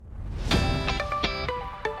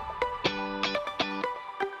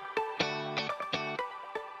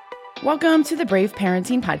Welcome to the Brave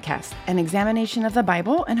Parenting Podcast, an examination of the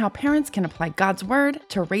Bible and how parents can apply God's Word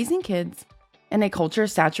to raising kids in a culture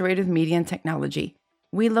saturated with media and technology.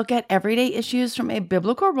 We look at everyday issues from a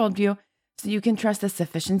biblical worldview so you can trust the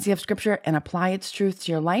sufficiency of Scripture and apply its truth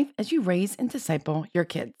to your life as you raise and disciple your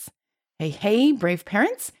kids. Hey, brave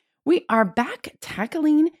parents! We are back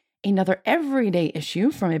tackling another everyday issue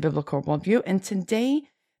from a biblical worldview, and today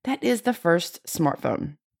that is the first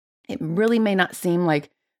smartphone. It really may not seem like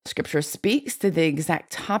Scripture speaks to the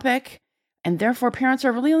exact topic, and therefore parents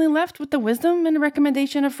are really only left with the wisdom and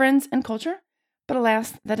recommendation of friends and culture. But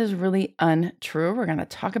alas, that is really untrue. We're going to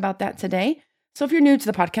talk about that today. So if you're new to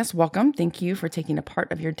the podcast, welcome. Thank you for taking a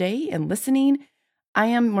part of your day and listening. I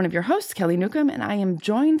am one of your hosts, Kelly Newcomb, and I am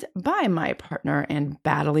joined by my partner in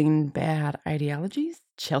battling bad ideologies,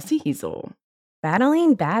 Chelsea Hazel.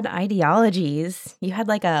 Battling bad ideologies. You had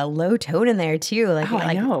like a low tone in there too, like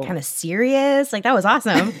kind of serious. Like that was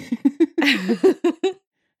awesome.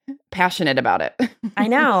 Passionate about it. I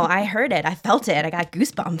know. I heard it. I felt it. I got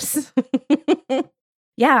goosebumps.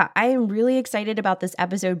 Yeah, I am really excited about this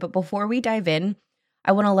episode. But before we dive in,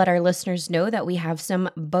 I want to let our listeners know that we have some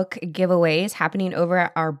book giveaways happening over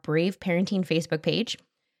at our Brave Parenting Facebook page.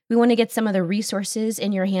 We want to get some of the resources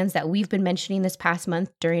in your hands that we've been mentioning this past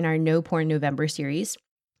month during our No Porn November series.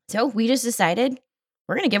 So we just decided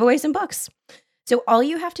we're going to give away some books. So all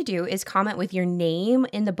you have to do is comment with your name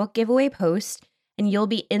in the book giveaway post, and you'll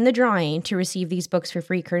be in the drawing to receive these books for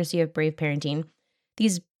free, courtesy of Brave Parenting.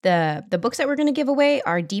 The books that we're going to give away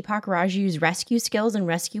are Deepak Raju's Rescue Skills and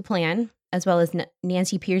Rescue Plan, as well as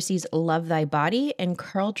Nancy Pearcey's Love Thy Body and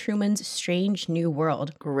Carl Trueman's Strange New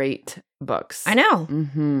World. Great books. I know.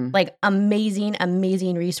 Like amazing,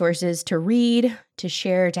 amazing resources to read, to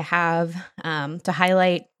share, to have, to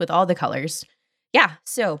highlight with all the colors. Yeah.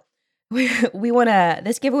 So we want to,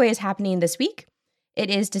 this giveaway is happening this week. It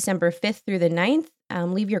is December 5th through the 9th.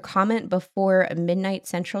 Leave your comment before midnight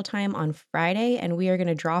Central Time on Friday, and we are going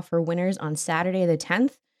to draw for winners on Saturday the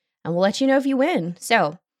 10th, and we'll let you know if you win.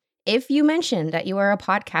 So if you mention that you are a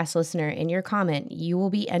podcast listener in your comment, you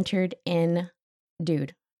will be entered in,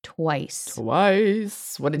 twice.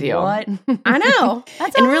 What a deal. What? I know.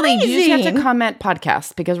 That's and amazing. Really, you just have to comment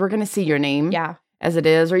podcast because we're going to see your name as it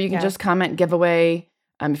is, or you can just comment giveaway.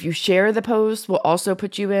 If you share the post, we'll also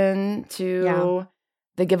put you into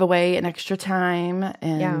the giveaway an extra time.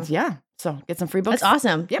 And so get some free books. That's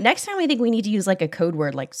awesome. Yep. Next time I think we need to use like a code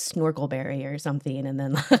word like snorkelberry or something. And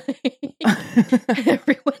then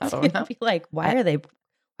everyone's going to be like, why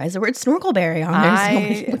is the word snorkelberry on there?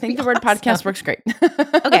 I think the word podcast works great.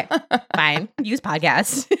 Okay, fine. Use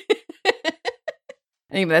podcast.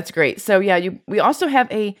 Anyway, that's great. So we also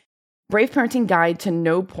have a Brave Parenting Guide to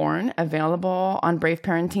No Porn available on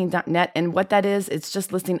braveparenting.net. And what that is, it's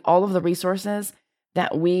just listing all of the resources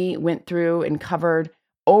that we went through and covered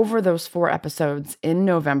over those 4 episodes in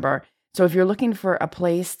November. So if you're looking for a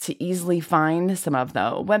place to easily find some of the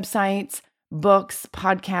websites, books,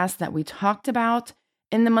 podcasts that we talked about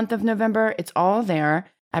in the month of November, it's all there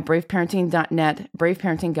at braveparenting.net, Brave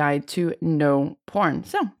Parenting Guide to No Porn.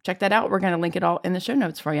 So check that out. We're going to link it all in the show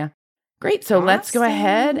notes for you. Great. So Let's go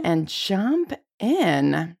ahead and jump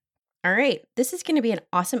in. All right. This is going to be an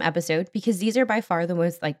awesome episode because these are by far the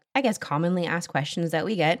most, commonly asked questions that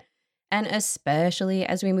we get. And especially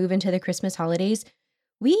as we move into the Christmas holidays,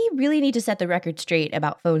 we really need to set the record straight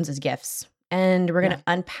about phones as gifts. And we're going to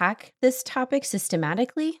unpack this topic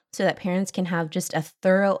systematically so that parents can have just a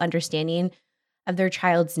thorough understanding of their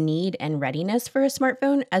child's need and readiness for a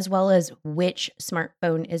smartphone, as well as which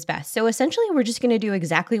smartphone is best. So essentially, we're just going to do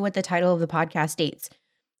exactly what the title of the podcast states.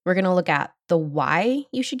 We're going to look at the why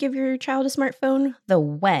you should give your child a smartphone, the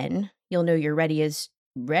when you'll know you're ready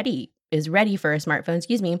for a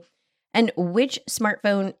smartphone, and which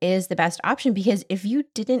smartphone is the best option. Because if you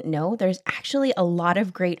didn't know, there's actually a lot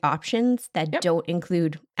of great options that don't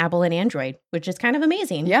include Apple and Android, which is kind of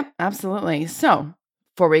amazing. Yep, absolutely. So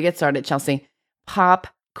before we get started, Chelsea, pop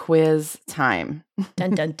quiz time.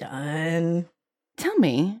 Dun, dun, dun. Tell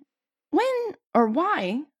me, when or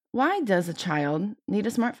why does a child need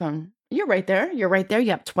a smartphone? You're right there. You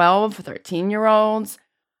have 12, 13-year-olds.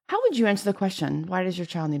 How would you answer the question, why does your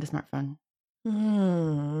child need a smartphone?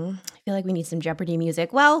 I feel like we need some Jeopardy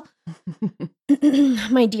music. Well,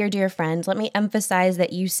 my dear friends, let me emphasize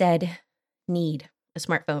that you said need a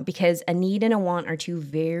smartphone, because a need and a want are two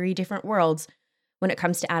very different worlds when it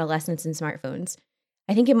comes to adolescents and smartphones.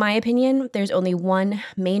 I think, in my opinion, there's only one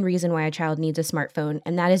main reason why a child needs a smartphone,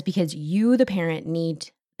 and that is because you, the parent,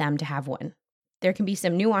 need them to have one. There can be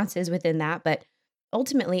some nuances within that, but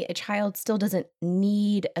ultimately, a child still doesn't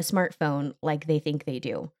need a smartphone like they think they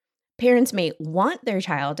do. Parents may want their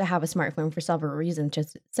child to have a smartphone for several reasons,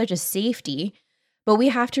 just such as safety, but we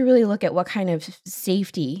have to really look at what kind of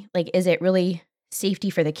safety, like, is it really safety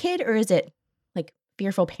for the kid or is it like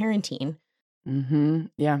fearful parenting?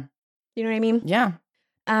 Yeah. You know what I mean? Yeah.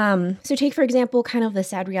 So take, for example, kind of the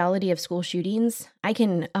sad reality of school shootings. I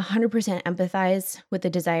can 100% empathize with the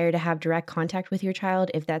desire to have direct contact with your child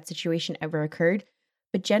if that situation ever occurred.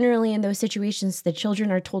 But generally, in those situations, the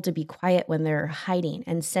children are told to be quiet when they're hiding,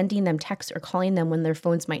 and sending them texts or calling them when their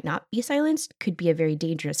phones might not be silenced could be a very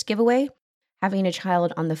dangerous giveaway. Having a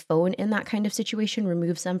child on the phone in that kind of situation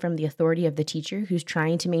removes them from the authority of the teacher who's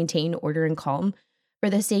trying to maintain order and calm for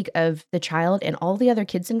the sake of the child and all the other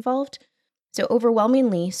kids involved. So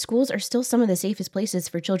overwhelmingly, schools are still some of the safest places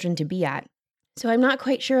for children to be at. So I'm not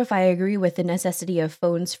quite sure if I agree with the necessity of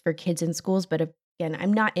phones for kids in schools, but again,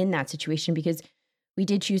 I'm not in that situation because we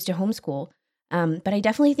did choose to homeschool. But I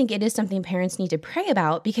definitely think it is something parents need to pray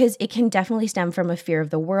about because it can definitely stem from a fear of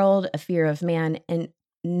the world, a fear of man, and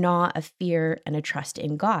not a fear and a trust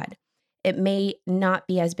in God. It may not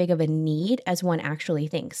be as big of a need as one actually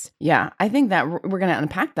thinks. Yeah, I think that we're going to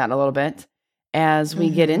unpack that a little bit as we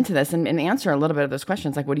get into this and answer a little bit of those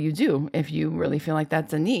questions. Like, what do you do if you really feel like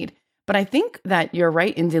that's a need? But I think that you're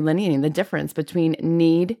right in delineating the difference between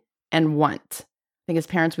need and want. I think as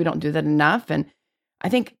parents, we don't do that enough. And I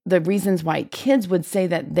think the reasons why kids would say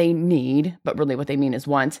that they need, but really what they mean is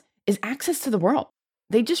want, is access to the world.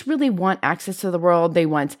 They just really want access to the world. They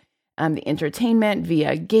want the entertainment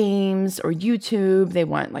via games or YouTube. They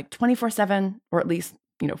want like 24/7, or at least,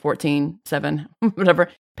 14/7, whatever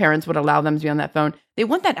parents would allow them to be on that phone. They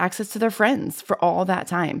want that access to their friends for all that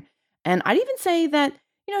time. And I'd even say that,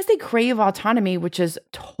 as they crave autonomy, which is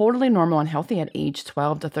totally normal and healthy at age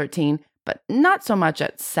 12 to 13, but not so much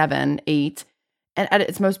at 7, 8. And at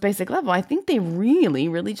its most basic level, I think they really,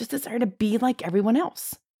 really just desire to be like everyone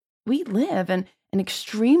else. We live in an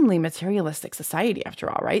extremely materialistic society, after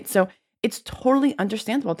all, right? So it's totally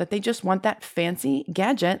understandable that they just want that fancy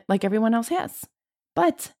gadget like everyone else has.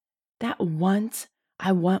 But that want,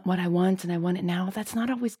 I want what I want and I want it now, that's not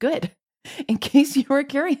always good. In case you were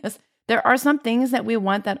curious, there are some things that we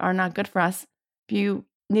want that are not good for us. If you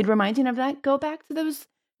need reminding of that, go back to those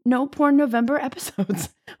No Porn November episodes.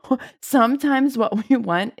 Sometimes what we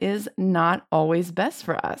want is not always best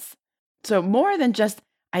for us. So more than just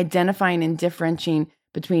identifying and differentiating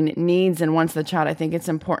between needs and wants of the child, I think it's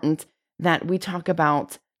important that we talk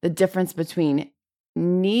about the difference between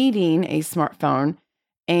needing a smartphone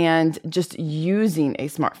and just using a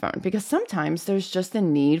smartphone, because sometimes there's just a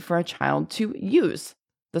need for a child to use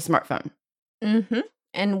the smartphone.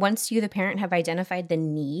 And once you, the parent, have identified the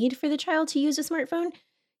need for the child to use a smartphone,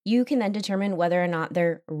 you can then determine whether or not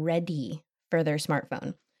they're ready for their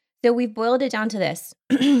smartphone. So we've boiled it down to this,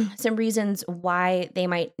 some reasons why they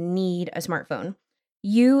might need a smartphone.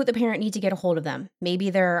 You, the parent, need to get a hold of them. Maybe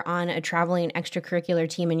they're on a traveling extracurricular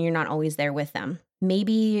team and you're not always there with them.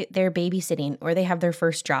 Maybe they're babysitting or they have their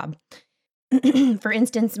first job. For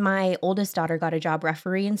instance, my oldest daughter got a job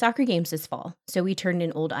refereeing soccer games this fall. So we turned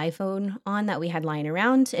an old iPhone on that we had lying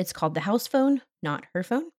around. It's called the house phone, not her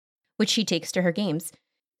phone, which she takes to her games.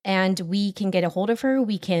 And we can get a hold of her.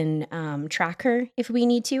 We can track her if we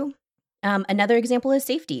need to. Another example is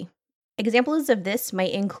safety. Examples of this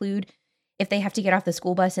might include if they have to get off the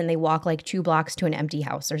school bus and they walk like 2 blocks to an empty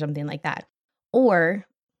house or something like that. Or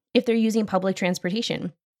if they're using public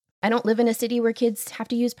transportation. I don't live in a city where kids have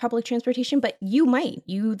to use public transportation, but you might.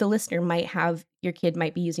 You, the listener, your kid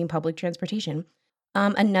might be using public transportation.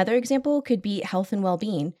 Another example could be health and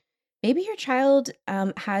well-being. Maybe your child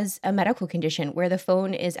has a medical condition where the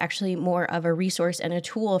phone is actually more of a resource and a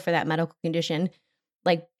tool for that medical condition.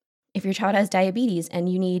 Like if your child has diabetes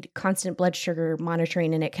and you need constant blood sugar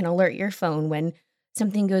monitoring and it can alert your phone when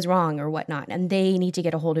something goes wrong or whatnot, and they need to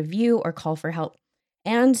get a hold of you or call for help.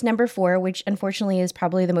 And number 4, which unfortunately is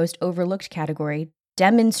probably the most overlooked category,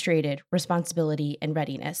 demonstrated responsibility and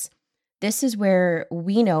readiness. This is where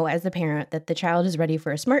we know as the parent that the child is ready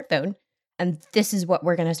for a smartphone. And this is what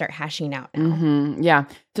we're going to start hashing out now. Yeah.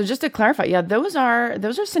 So just to clarify, those are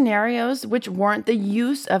scenarios which warrant the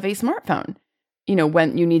use of a smartphone.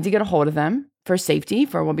 When you need to get a hold of them for safety,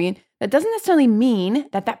 for well-being, that doesn't necessarily mean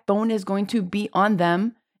that phone is going to be on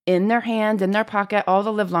them, in their hand, in their pocket, all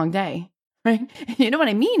the livelong day, right? You know what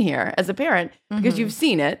I mean here as a parent, because you've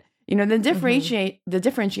seen it. The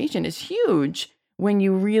differentiation is huge when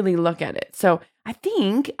you really look at it. So I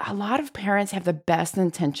think a lot of parents have the best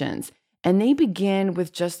intentions. And they begin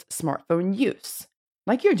with just smartphone use,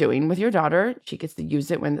 like you're doing with your daughter. She gets to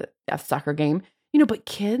use it when the soccer game, but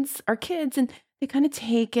kids are kids and they kind of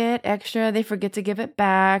take it extra. They forget to give it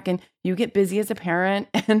back and you get busy as a parent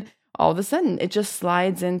and all of a sudden it just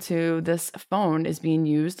slides into this phone is being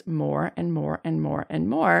used more and more and more and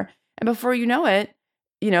more. And before you know it,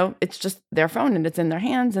 it's just their phone and it's in their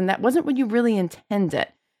hands. And that wasn't what you really intended.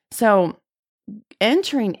 So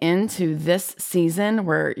entering into this season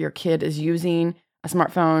where your kid is using a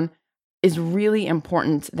smartphone is really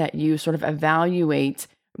important that you sort of evaluate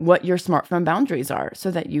what your smartphone boundaries are so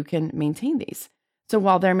that you can maintain these. So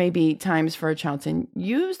while there may be times for a child to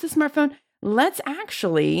use the smartphone, let's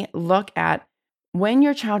actually look at when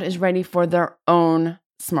your child is ready for their own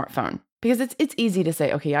smartphone. Because it's easy to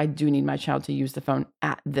say, okay, I do need my child to use the phone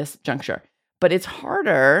at this juncture. But it's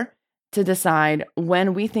harder to decide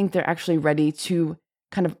when we think they're actually ready to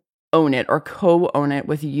kind of own it or co-own it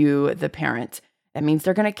with you, the parent. That means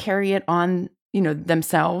they're going to carry it on,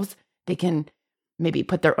 themselves. They can maybe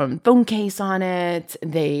put their own phone case on it.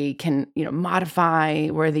 They can, modify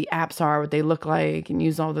where the apps are, what they look like, and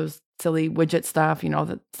use all those silly widget stuff,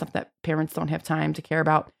 the stuff that parents don't have time to care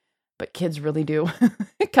about, but kids really do.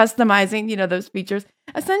 Customizing, those features.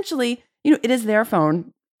 Essentially, it is their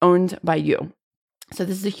phone owned by you. So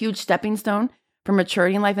this is a huge stepping stone for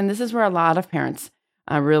maturity in life. And this is where a lot of parents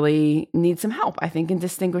really need some help, I think, in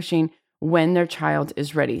distinguishing when their child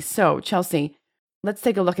is ready. So Chelsea, let's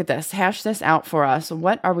take a look at this. Hash this out for us.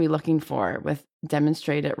 What are we looking for with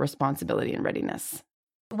demonstrated responsibility and readiness?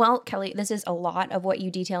 Well, Kelly, this is a lot of what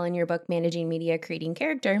you detail in your book, Managing Media, Creating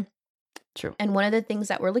Character. True. And one of the things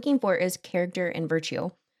that we're looking for is character and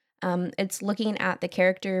virtue. It's looking at the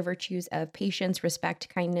character virtues of patience, respect,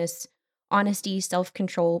 kindness, honesty,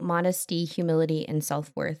 self-control, modesty, humility, and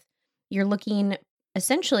self-worth. You're looking,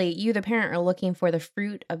 essentially, you, the parent, are looking for the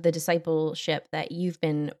fruit of the discipleship that you've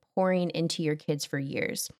been pouring into your kids for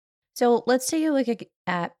years. So let's take a look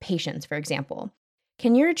at patience, for example.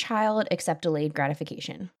 Can your child accept delayed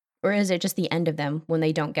gratification? Or is it just the end of them when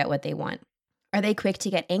they don't get what they want? Are they quick to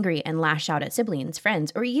get angry and lash out at siblings,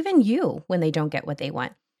 friends, or even you when they don't get what they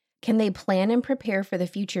want? Can they plan and prepare for the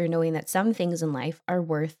future knowing that some things in life are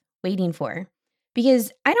worth waiting for?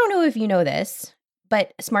 Because I don't know if you know this,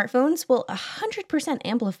 but smartphones will 100%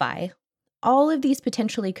 amplify all of these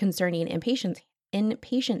potentially concerning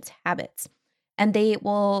impatience habits. And they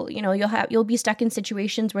will, you'll be stuck in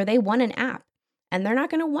situations where they want an app and they're not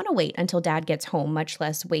going to want to wait until dad gets home, much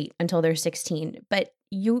less wait until they're 16. But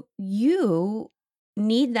you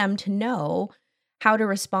need them to know how to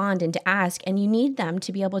respond and to ask, and you need them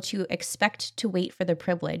to be able to expect to wait for the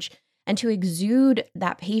privilege and to exude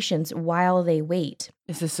that patience while they wait.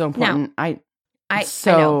 This is so important. Now,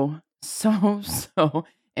 so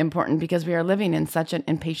important because we are living in such an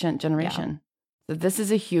impatient generation. Yeah. So this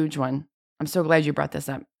is a huge one. I'm so glad you brought this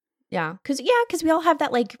up. Yeah, because we all have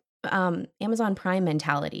that Amazon Prime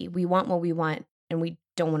mentality. We want what we want, and we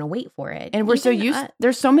don't want to wait for it. And we're so used.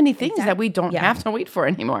 There's so many things that we don't have to wait for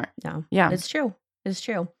anymore. No, yeah, it's true. It's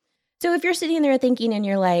true. So if you're sitting there thinking, and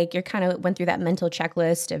you're kind of went through that mental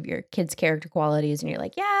checklist of your kids' character qualities, and you're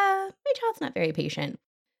like, yeah, my child's not very patient.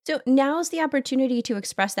 So now's the opportunity to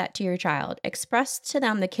express that to your child. Express to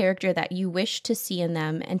them the character that you wish to see in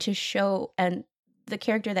them, and to show, and the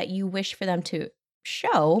character that you wish for them to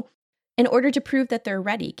show in order to prove that they're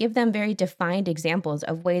ready. Give them very defined examples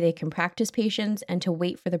of way they can practice patience and to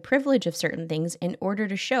wait for the privilege of certain things in order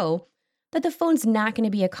to show that the phone's not going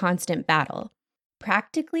to be a constant battle.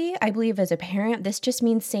 Practically, I believe as a parent, this just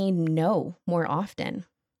means saying no more often.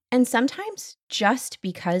 And sometimes just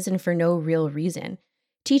because and for no real reason.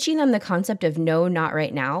 Teaching them the concept of no, not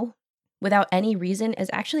right now, without any reason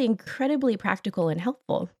is actually incredibly practical and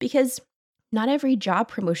helpful, because not every job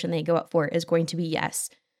promotion they go up for is going to be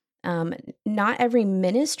yes. Not every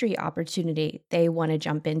ministry opportunity they want to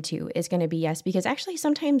jump into is going to be yes, because actually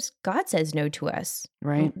sometimes God says no to us.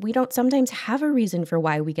 Right. We don't sometimes have a reason for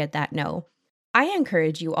why we get that no. I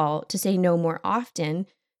encourage you all to say no more often,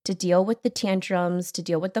 to deal with the tantrums, to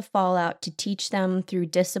deal with the fallout, to teach them through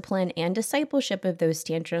discipline and discipleship of those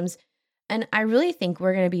tantrums. And I really think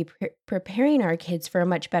we're going to be preparing our kids for a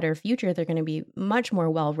much better future. They're going to be much more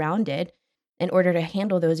well-rounded in order to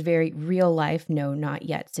handle those very real life, no, not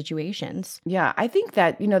yet situations. Yeah, I think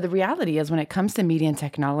that, the reality is when it comes to media and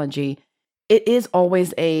technology, it is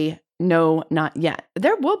always a no, not yet.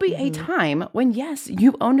 There will be a time when, yes,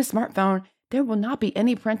 you own a smartphone. There will not be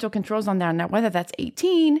any parental controls on that. Now, whether that's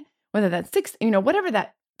 18, whether that's 6, whatever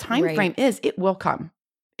that time frame is, it will come.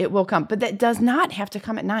 It will come. But that does not have to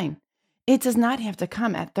come at 9. It does not have to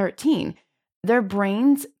come at 13. Their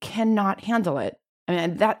brains cannot handle it. I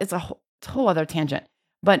mean, that is a whole other tangent.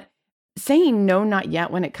 But saying no, not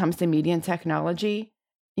yet when it comes to media and technology,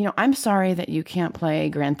 I'm sorry that you can't play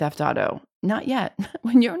Grand Theft Auto. Not yet.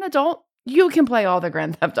 When you're an adult, you can play all the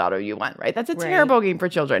Grand Theft Auto you want, right? That's a terrible game for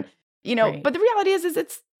children. Right. But the reality is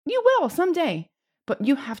you will someday, but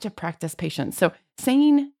you have to practice patience. So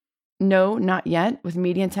saying no, not yet with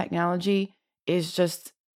media and technology is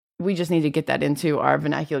we just need to get that into our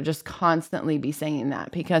vernacular, just constantly be saying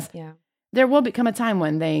that, because there will become a time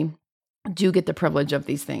when they do get the privilege of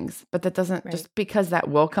these things, but that doesn't, just because that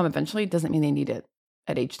will come eventually, doesn't mean they need it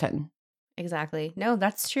at age 10. Exactly. No,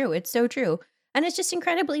 that's true. It's so true. And it's just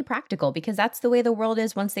incredibly practical because that's the way the world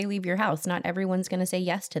is once they leave your house. Not everyone's going to say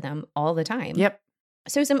yes to them all the time. Yep.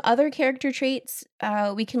 So some other character traits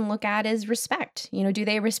we can look at is respect. Do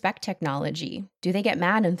they respect technology? Do they get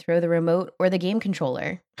mad and throw the remote or the game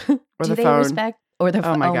controller? Or do the they phone. respect or the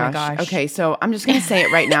Oh my gosh. Okay, so I'm just going to say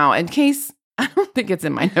it right now in case I don't think it's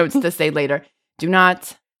in my notes to say later. Do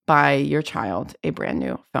not buy your child a brand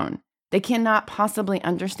new phone. They cannot possibly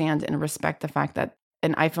understand and respect the fact that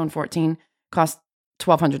an iPhone 14 costs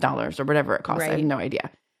 $1,200 or whatever it costs. I have no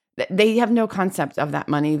idea. They have no concept of that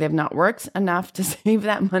money. They've not worked enough to save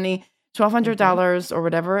that money. $1,200 or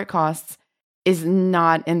whatever it costs is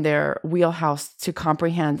not in their wheelhouse to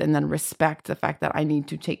comprehend and then respect the fact that I need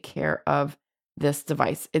to take care of this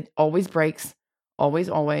device. It always breaks,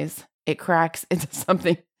 always. It cracks into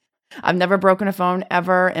something. I've never broken a phone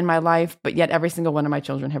ever in my life, but yet every single one of my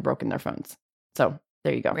children have broken their phones. So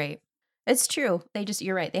there you go. Right. It's true.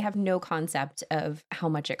 You're right. They have no concept of how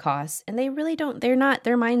much it costs. And they really don't, they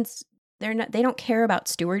don't care about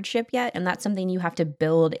stewardship yet. And that's something you have to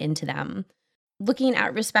build into them. Looking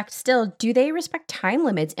at respect still, do they respect time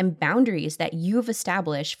limits and boundaries that you've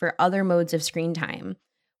established for other modes of screen time?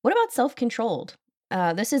 What about self-controlled?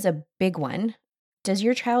 This is a big one. Does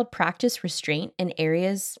your child practice restraint in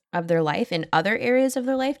areas of their life? In other areas of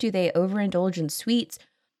their life, do they overindulge in sweets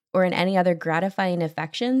or in any other gratifying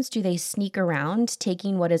affections? Do they sneak around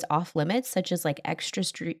taking what is off limits, such as like extra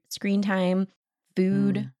screen time,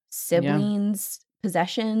 food, siblings,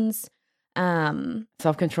 possessions?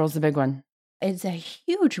 Self-control is a big one. It's a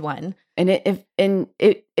huge one. And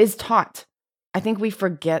it is taught. I think we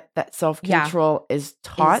forget that self-control is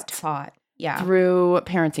taught. Through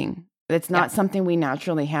parenting. It's not something we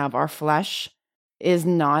naturally have. Our flesh is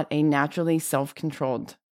not a naturally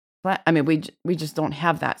self-controlled. I mean, we just don't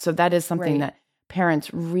have that. So that is something that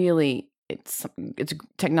parents really, it's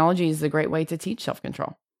technology is a great way to teach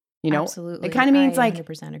self-control. Absolutely. It kind of means like,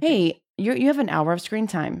 hey, you have an hour of screen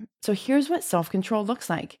time. So here's what self-control looks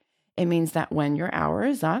like. It means that when your hour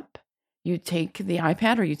is up, you take the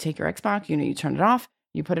iPad or you take your Xbox, you turn it off,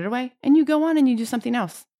 you put it away, and you go on and you do something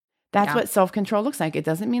else. That's what self-control looks like. It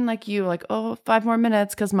doesn't mean like 5 more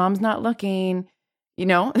minutes because mom's not looking.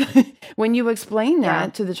 When you explain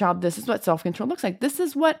that to the child, this is what self-control looks like. This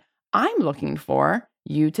is what I'm looking for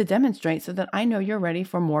you to demonstrate so that I know you're ready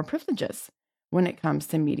for more privileges when it comes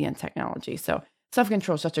to media and technology. So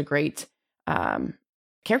self-control is such a great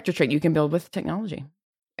character trait you can build with technology.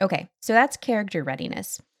 Okay, so that's character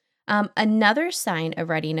readiness. Another sign of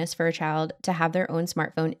readiness for a child to have their own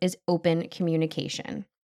smartphone is open communication,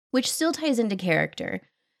 which still ties into character.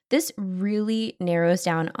 This really narrows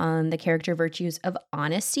down on the character virtues of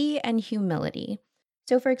honesty and humility.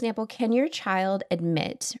 So, for example, can your child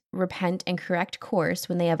admit, repent, and correct course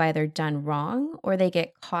when they have either done wrong or they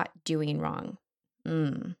get caught doing wrong?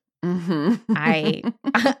 Mm-hmm.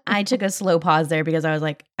 I took a slow pause there because I was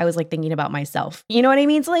like thinking about myself. You know what I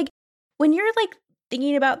mean? It's like when you're like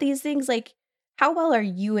thinking about these things, like how well are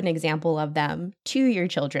you an example of them to your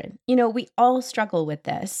children? We all struggle with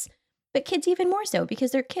this, but kids even more so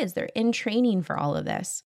because they're kids. They're in training for all of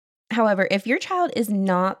this. However, if your child is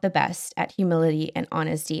not the best at humility and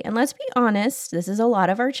honesty, and let's be honest, this is a lot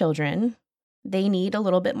of our children, they need a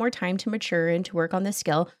little bit more time to mature and to work on this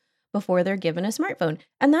skill before they're given a smartphone.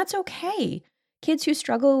 And that's okay. Kids who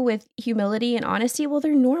struggle with humility and honesty, well,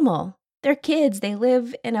 they're normal. They're kids. They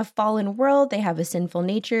live in a fallen world. They have a sinful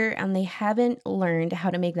nature, and they haven't learned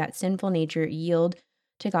how to make that sinful nature yield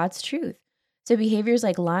to God's truth. So behaviors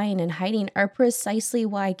like lying and hiding are precisely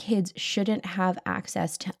why kids shouldn't have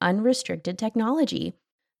access to unrestricted technology.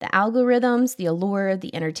 The algorithms, the allure,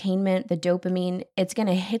 the entertainment, the dopamine, it's going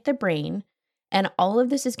to hit the brain. And all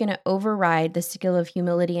of this is going to override the skill of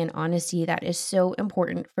humility and honesty that is so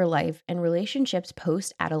important for life and relationships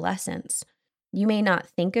post-adolescence. You may not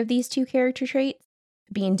think of these two character traits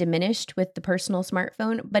being diminished with the personal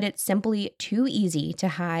smartphone, but it's simply too easy to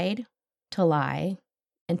hide, to lie,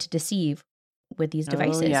 and to deceive with these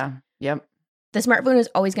devices. Oh, yeah. Yep. The smartphone is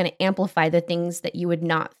always going to amplify the things that you would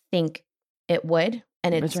not think it would.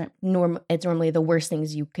 And it's normally the worst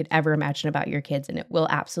things you could ever imagine about your kids. And it will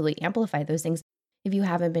absolutely amplify those things if you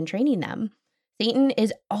haven't been training them. Satan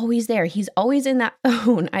is always there. He's always in that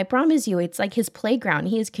phone. I promise you, it's like his playground.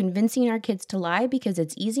 He is convincing our kids to lie because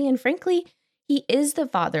it's easy. And frankly, he is the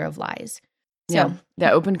father of lies. So yeah,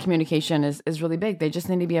 that open communication is really big. They just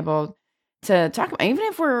need to be able to talk about, even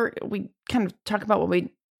if we kind of talk about what we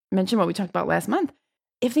talked about last month.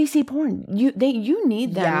 If they see porn, you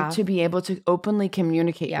need them to be able to openly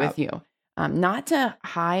communicate with you, not to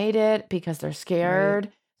hide it because they're scared.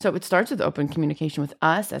 Right. So it starts with open communication with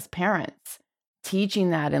us as parents, teaching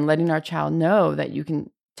that and letting our child know that you can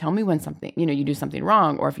tell me when something, you do something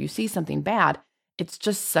wrong, or if you see something bad. It's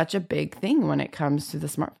just such a big thing when it comes to the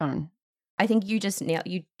smartphone. I think you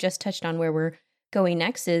just touched on where we're going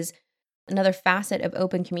next. Is another facet of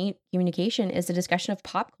open communication is the discussion of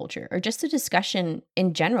pop culture, or just a discussion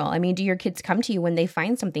in general. I mean, do your kids come to you when they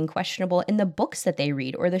find something questionable in the books that they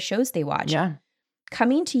read or the shows they watch? Yeah.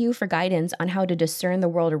 Coming to you for guidance on how to discern the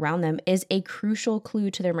world around them is a crucial clue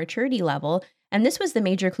to their maturity level. And this was the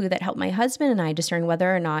major clue that helped my husband and I discern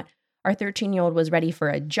whether or not our 13-year-old was ready for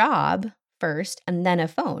a job first and then a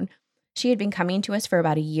phone. She had been coming to us for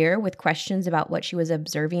about a year with questions about what she was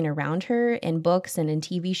observing around her in books and in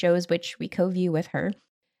TV shows, which we co-view with her,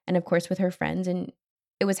 and of course with her friends. And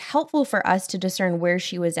it was helpful for us to discern where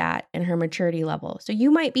she was at in her maturity level. So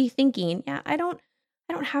you might be thinking, yeah, I don't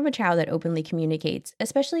have a child that openly communicates,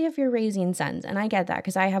 especially if you're raising sons. And I get that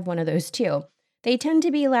because I have one of those too. They tend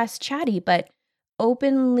to be less chatty, but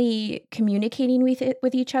openly communicating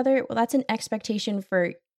with each other, well, that's an expectation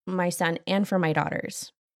for my son and for my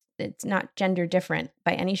daughters. It's not gender different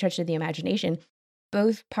by any stretch of the imagination.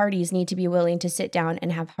 Both parties need to be willing to sit down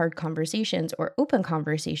and have hard conversations or open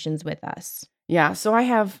conversations with us. Yeah. So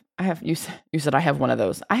you said I have one of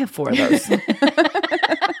those. I have 4 of those.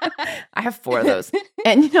 I have 4 of those.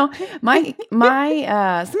 And my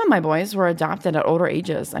some of my boys were adopted at older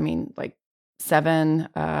ages. I mean, like 7,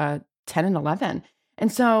 10, and 11.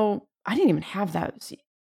 And so I didn't even have that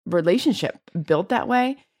relationship built that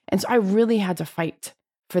way. And so I really had to fight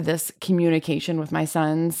for this communication with my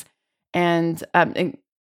sons. And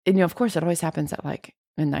of course, it always happens at like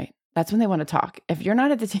midnight. That's when they want to talk. If you're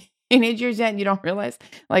not at the teenage years yet and you don't realize,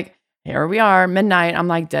 like, here we are, midnight, I'm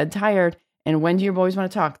like dead tired. And when do your boys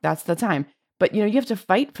want to talk? That's the time. But, you have to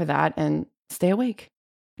fight for that and stay awake.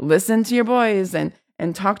 Listen to your boys and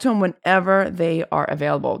talk to them whenever they are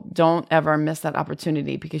available. Don't ever miss that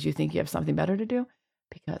opportunity because you think you have something better to do,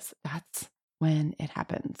 because that's when it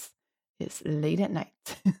happens. It's late at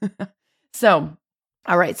night. So,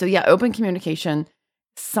 all right. So yeah, open communication,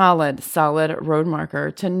 solid road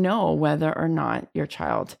marker to know whether or not your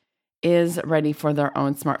child is ready for their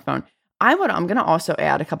own smartphone. I'm going to also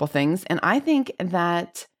add a couple things. And I think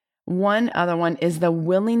that one other one is the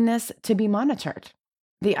willingness to be monitored.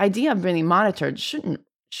 The idea of being monitored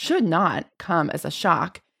should not come as a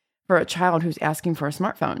shock for a child who's asking for a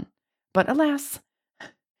smartphone. But alas,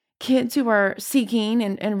 kids who are seeking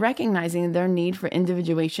and recognizing their need for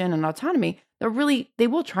individuation and autonomy, they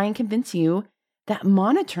will try and convince you that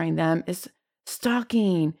monitoring them is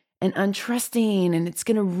stalking and untrusting, and it's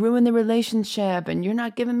going to ruin the relationship, and you're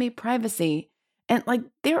not giving me privacy. And like,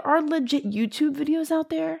 there are legit YouTube videos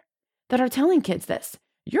out there that are telling kids this.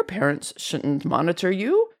 Your parents shouldn't monitor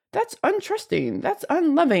you. That's untrusting. That's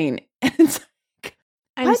unloving. And it's like,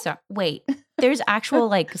 I'm sorry. Wait, there's actual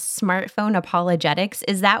like smartphone apologetics.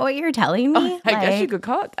 Is that what you're telling me? I guess you could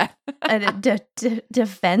call it that. A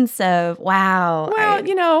defensive. Wow.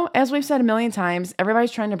 Well, as we've said a million times,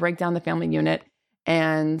 everybody's trying to break down the family unit.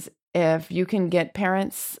 And if you can get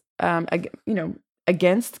parents,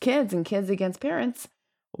 against kids and kids against parents,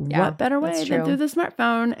 what better way than through the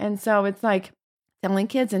smartphone? And so it's like telling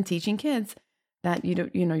kids and teaching kids that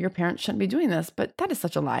your parents shouldn't be doing this, but that is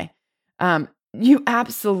such a lie. You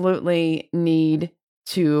absolutely need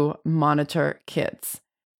to monitor kids.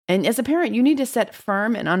 And as a parent, you need to set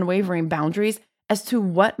firm and unwavering boundaries as to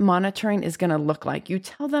what monitoring is going to look like. You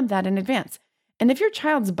tell them that in advance. And if your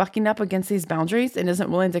child's bucking up against these boundaries and isn't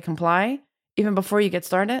willing to comply, even before you get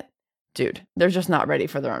started, dude, they're just not ready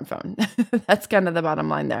for their own phone. That's kind of the bottom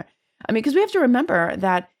line there. I mean, because we have to remember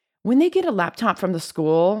that when they get a laptop from the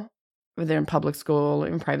school, whether they're in public school or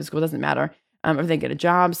in private school, doesn't matter. If they get a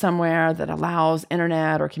job somewhere that allows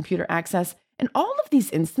internet or computer access, in all of these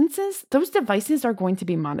instances, those devices are going to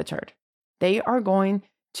be monitored. They are going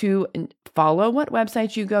to follow what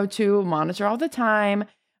websites you go to, monitor all the time.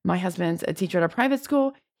 My husband's a teacher at a private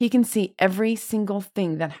school. He can see every single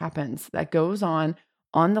thing that happens that goes on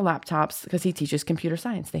the laptops because he teaches computer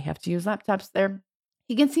science. They have to use laptops there.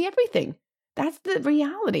 He can see everything. That's the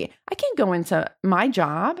reality. I can't go into my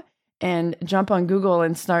job and jump on Google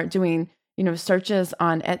and start doing, searches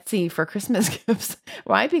on Etsy for Christmas gifts.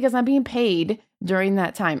 Why? Because I'm being paid during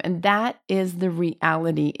that time. And that is the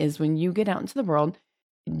reality, is when you get out into the world,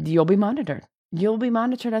 you'll be monitored. You'll be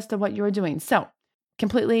monitored as to what you're doing. So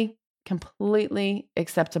completely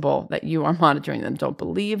acceptable that you are monitoring them. Don't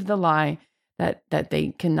believe the lie that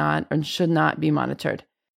they cannot and should not be monitored.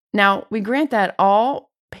 Now, we grant that all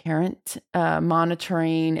parent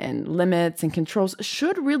monitoring and limits and controls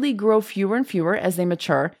should really grow fewer and fewer as they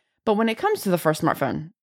mature. But when it comes to the first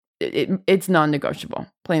smartphone, it's non-negotiable,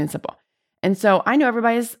 plain and simple. And so I know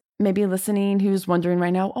everybody's maybe listening who's wondering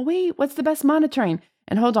right now, oh, wait, what's the best monitoring?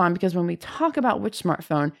 And hold on, because when we talk about which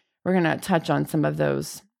smartphone, we're going to touch on some of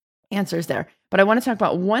those answers there. But I want to talk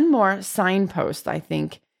about one more signpost, I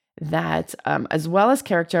think, that as well as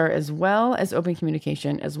character, as well as open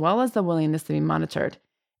communication, as well as the willingness to be monitored,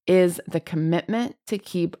 is the commitment to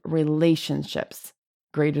keep relationships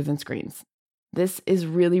greater than screens. This is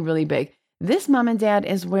really, really big. This, mom and dad,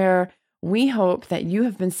 is where we hope that you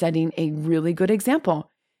have been setting a really good example.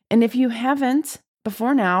 And if you haven't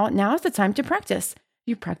before now is the time to practice.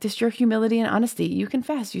 You practice your humility and honesty. You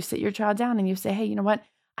confess. You sit your child down and you say, hey, you know what?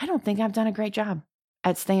 I don't think I've done a great job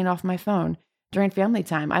at staying off my phone during family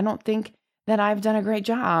time. I don't think that I've done a great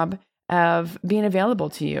job of being available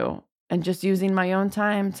to you and just using my own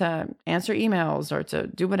time to answer emails or to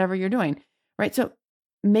do whatever you're doing, right? So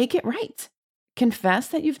make it right. Confess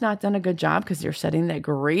that you've not done a good job, because you're setting that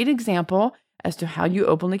great example as to how you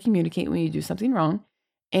openly communicate when you do something wrong,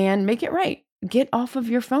 and make it right. Get off of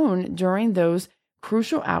your phone during those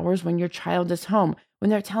crucial hours when your child is home, when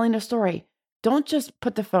they're telling a story. Don't just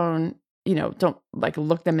put the phone, don't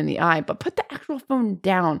look them in the eye, but put the actual phone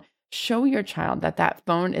down. Show your child that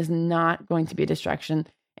phone is not going to be a distraction,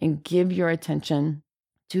 and give your attention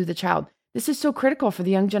to the child. This is so critical for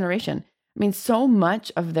the young generation. I mean, so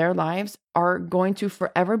much of their lives are going to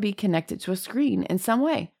forever be connected to a screen in some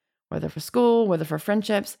way, whether for school, whether for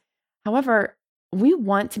friendships. However, we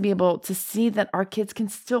want to be able to see that our kids can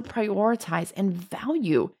still prioritize and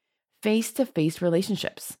value face-to-face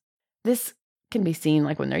relationships. This can be seen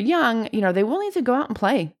when they're young, they're willing to go out and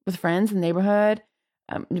play with friends in the neighborhood,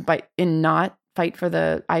 and not fight for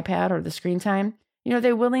the iPad or the screen time.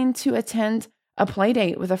 They're willing to attend a play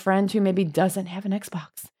date with a friend who maybe doesn't have an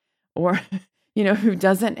Xbox, or, who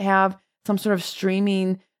doesn't have some sort of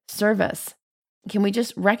streaming service. Can we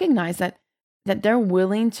just recognize that they're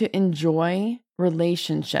willing to enjoy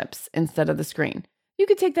relationships instead of the screen? You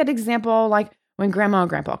could take that example like when grandma and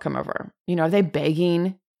grandpa come over. Are they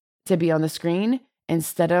begging to be on the screen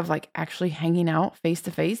instead of actually hanging out face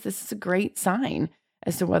to face? This is a great sign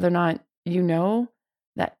as to whether or not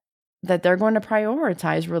that they're going to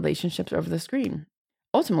prioritize relationships over the screen.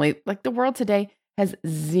 Ultimately, the world today has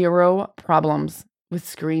zero problems with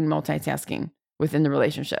screen multitasking within the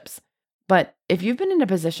relationships. But if you've been in a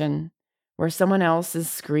position where someone else's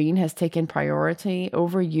screen has taken priority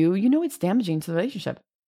over you, it's damaging to the relationship,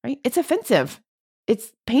 right? It's offensive.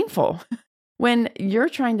 It's painful when you're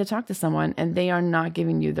trying to talk to someone and they are not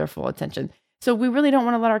giving you their full attention. So we really don't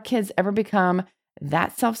want to let our kids ever become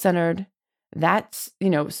that self-centered, that's,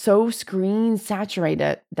 so screen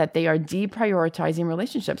saturated that they are deprioritizing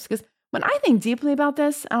relationships. Because when I think deeply about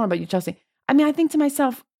this, I don't know about you, Chelsea, I think to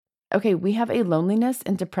myself, okay, we have a loneliness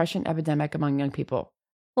and depression epidemic among young people.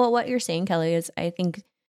 Well, what you're saying, Kelly, is I think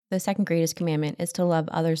the second greatest commandment is to love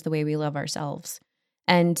others the way we love ourselves.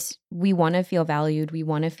 And we want to feel valued. We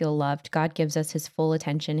want to feel loved. God gives us his full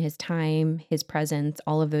attention, his time, his presence,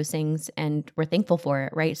 all of those things. And we're thankful for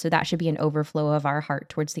it, right? So that should be an overflow of our heart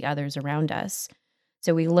towards the others around us.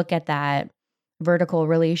 So we look at that vertical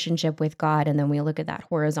relationship with God, and then we look at that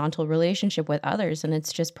horizontal relationship with others. And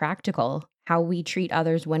it's just practical how we treat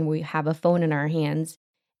others when we have a phone in our hands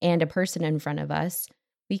and a person in front of us.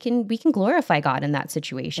 We can glorify God in that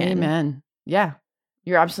situation. Amen. Yeah.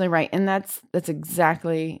 You're absolutely right. And that's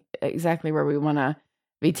exactly where we want to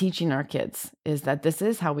be teaching our kids, is that this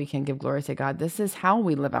is how we can give glory to God. This is how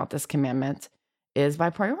we live out this commandment, is by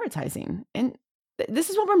prioritizing. And this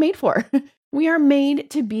is what we're made for. We are made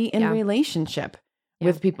to be in relationship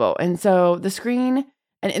with people. And so the screen,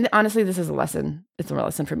 and honestly, this is a lesson. It's a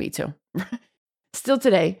lesson for me too. Still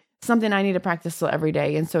today, something I need to practice still every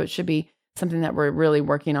day. And so it should be something that we're really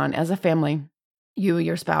working on as a family. You,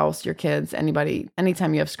 your spouse, your kids, anybody,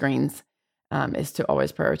 anytime you have screens, is to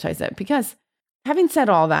always prioritize it. Because having said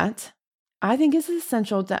all that, I think it's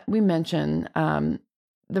essential that we mention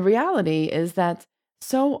the reality is that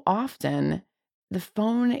so often the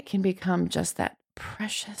phone can become just that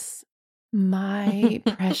precious, my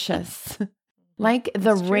precious, like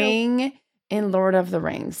the ring in Lord of the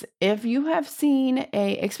Rings, if you have seen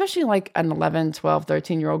especially like an 11, 12,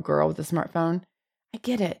 13-year-old girl with a smartphone, I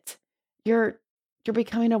get it. You're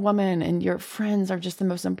becoming a woman and your friends are just the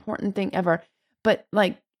most important thing ever. But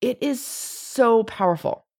like, it is so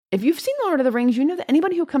powerful. If you've seen Lord of the Rings, you know that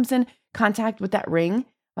anybody who comes in contact with that ring,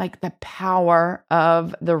 like the power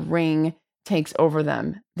of the ring takes over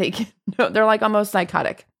them. They're like almost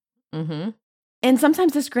psychotic. Mm-hmm. And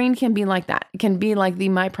sometimes the screen can be like that. It can be like the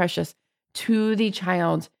My Precious to the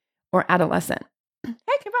child or adolescent. Heck,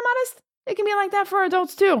 if I'm honest, it can be like that for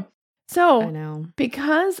adults too. So I know.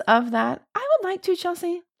 because of that, I would like to,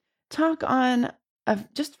 Chelsea, talk on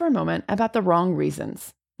just for a moment about the wrong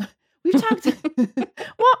reasons. We've talked,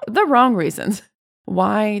 the wrong reasons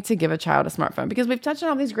why to give a child a smartphone, because we've touched on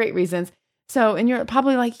all these great reasons. So, and you're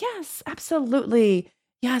probably like, yes, absolutely.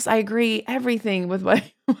 Yes, I agree. Everything with what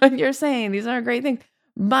you're saying. These are great things.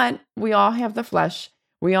 But we all have the flesh.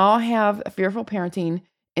 We all have fearful parenting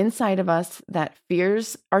inside of us that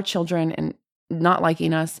fears our children and not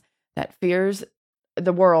liking us, that fears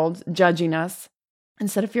the world judging us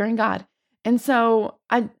instead of fearing God. And so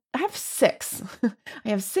I have 6. I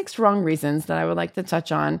have 6 wrong reasons that I would like to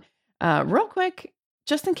touch on real quick,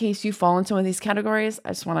 just in case you fall into one of these categories. I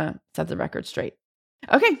just want to set the record straight.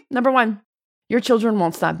 Okay, number 1, your children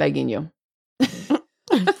won't stop begging you.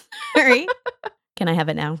 Right? Can I have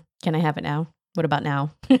it now? Can I have it now? What about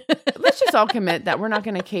now? Let's just all commit that we're not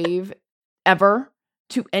going to cave ever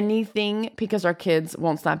to anything because our kids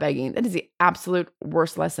won't stop begging. That is the absolute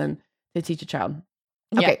worst lesson to teach a child.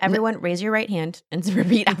 Okay, Yeah, everyone raise your right hand and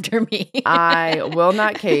repeat after me. I will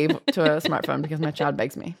not cave to a smartphone because my child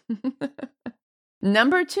begs me.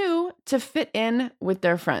 Number 2, to fit in with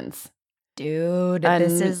their friends. Dude,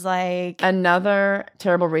 this is like another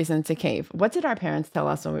terrible reason to cave. What did our parents tell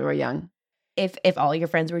us when we were young? If all your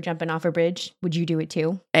friends were jumping off a bridge, would you do it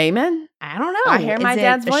too? Amen. I don't know. I hear my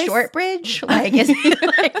dad's voice. A short bridge? Like, is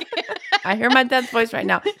it like I hear my dad's voice right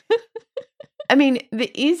now. I mean,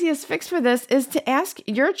 the easiest fix for this is to ask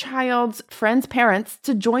your child's friends' parents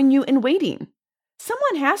to join you in waiting.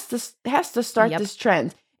 Someone has to start this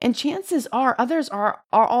trend, and chances are others are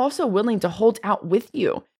also willing to hold out with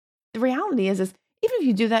you. The reality is even if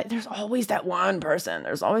you do that, there's always that one person.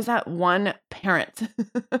 There's always that one parent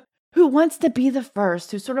who wants to be the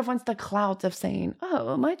first, who sort of wants the clout of saying,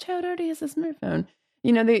 "Oh, my child already has a smartphone."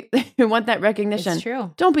 You know, they want that recognition. It's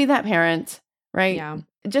true. Don't be that parent, right? Yeah.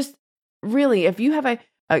 Just really, if you have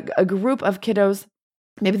a group of kiddos,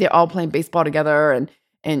 maybe they're all playing baseball together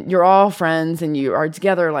and you're all friends and you are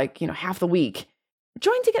together like, half the week,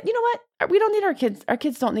 join together. You know what? We don't need our kids. Our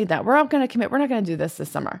kids don't need that. We're all going to commit. We're not going to do this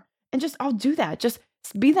summer. And just, I'll do that. Just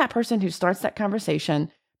be that person who starts that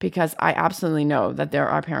conversation, because I absolutely know that there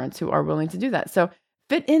are parents who are willing to do that. So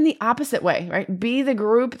fit in the opposite way, right? Be the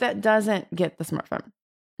group that doesn't get the smartphone.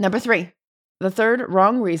 Number 3, the third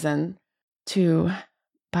wrong reason to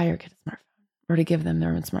buy your kid a smartphone or to give them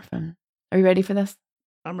their own smartphone. Are you ready for this?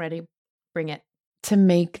 I'm ready. Bring it. To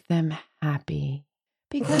make them happy.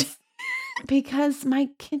 Because my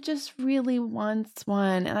kid just really wants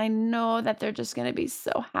one. And I know that they're just going to be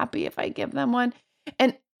so happy if I give them one.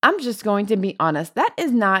 And I'm just going to be honest. That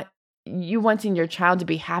is not you wanting your child to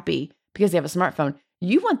be happy because they have a smartphone.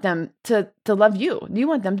 You want them to love you. You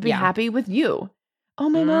want them to be happy with you. Oh,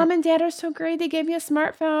 my mom and dad are so great. They gave me a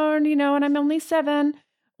smartphone, and I'm only 7.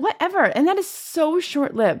 Whatever. And that is so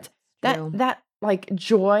short-lived. That like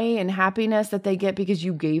joy and happiness that they get because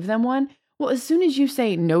you gave them one. Well, as soon as you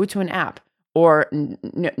say no to an app or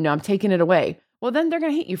no, I'm taking it away, well, then they're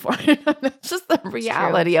going to hate you for it. That's just the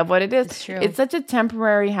reality of what it is. It's true. It's such a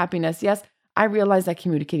temporary happiness. Yes, I realize that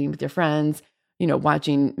communicating with your friends,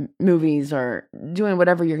 watching movies or doing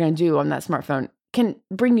whatever you're going to do on that smartphone can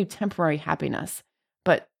bring you temporary happiness.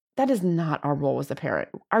 But that is not our role as a parent.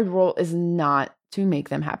 Our role is not to make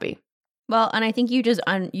them happy. Well, and I think you just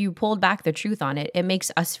you pulled back the truth on it. It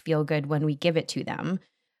makes us feel good when we give it to them.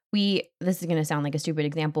 This is going to sound like a stupid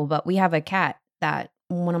example, but we have a cat that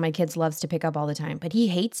one of my kids loves to pick up all the time, but he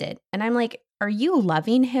hates it. And I'm like, are you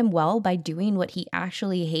loving him well by doing what he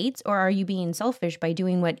actually hates, or are you being selfish by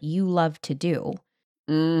doing what you love to do?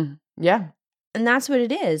 Yeah. And that's what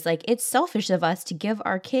it is. Like, it's selfish of us to give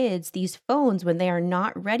our kids these phones when they are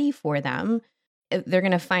not ready for them. They're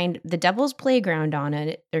going to find the devil's playground on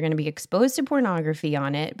it. They're going to be exposed to pornography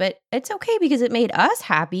on it. But it's okay because it made us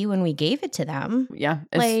happy when we gave it to them. Yeah.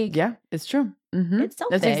 It's true. Mm-hmm. It's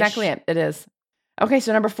selfish. That's exactly it. It is. Okay.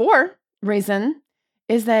 So number 4 reason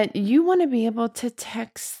is that you want to be able to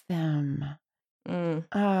text them.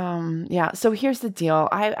 Yeah. So here's the deal.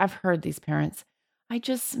 I've heard these parents. I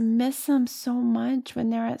just miss them so much when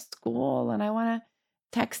they're at school and I want to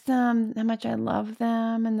text them how much I love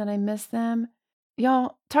them and that I miss them.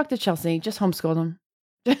 Y'all, talk to Chelsea. Just homeschool them.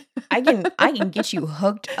 I can get you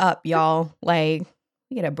hooked up, y'all. Like,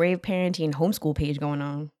 we get a Brave Parenting homeschool page going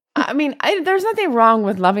on. I mean, there's nothing wrong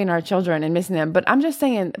with loving our children and missing them, but I'm just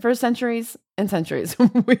saying, for centuries and centuries,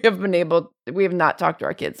 we have not talked to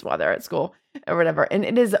our kids while they're at school or whatever, and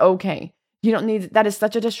it is okay. You don't need, that is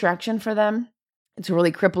such a distraction for them. It's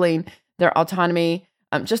really crippling their autonomy.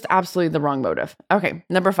 Just absolutely the wrong motive. Okay,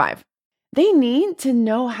 number 5. They need to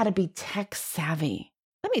know how to be tech savvy.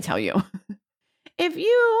 Let me tell you, if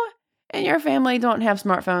you and your family don't have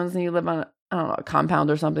smartphones and you live on, I don't know, a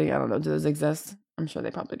compound or something, I don't know, do those exist? I'm sure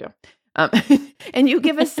they probably do. And you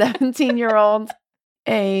give a 17-year-old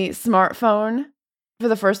a smartphone for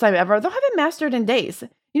the first time ever, they'll have it mastered in days.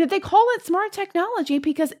 You know, they call it smart technology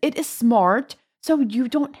because it is smart, so you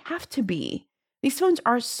don't have to be. These phones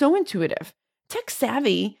are so intuitive. Tech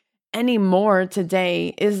savvy anymore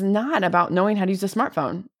today is not about knowing how to use a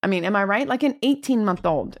smartphone. I mean, am I right? Like an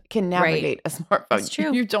 18-month-old can navigate a smartphone. It's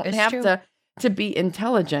true. You don't have to be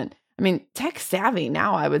intelligent. I mean, tech savvy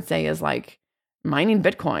now, I would say, is like mining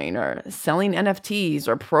Bitcoin or selling NFTs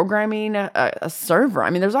or programming a server. I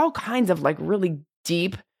mean, there's all kinds of like really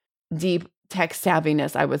deep tech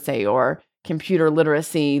savviness, I would say, or computer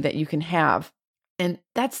literacy that you can have. And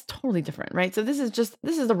that's totally different, right? So this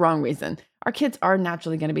is the wrong reason. Our kids are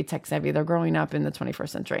naturally going to be tech savvy. They're growing up in the 21st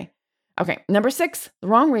century. Okay, number 6, the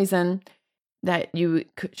wrong reason that you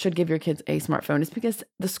should give your kids a smartphone is because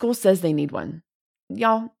the school says they need one.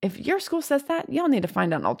 Y'all, if your school says that, y'all need to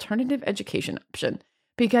find an alternative education option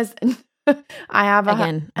because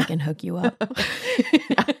I can hook you up.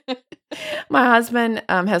 My husband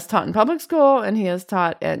has taught in public school and he has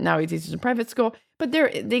taught now he teaches in private school, but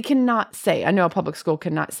they cannot say, I know a public school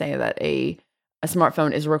cannot say that a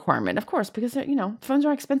smartphone is a requirement, of course, because phones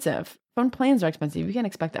are expensive. Phone plans are expensive. You can't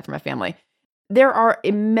expect that from a family. There are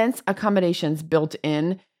immense accommodations built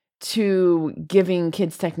in to giving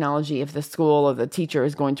kids technology if the school or the teacher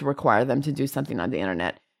is going to require them to do something on the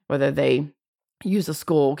internet, whether they use a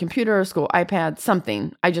school computer, a school iPad,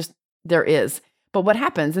 something. There is. But what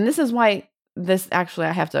happens, and this is why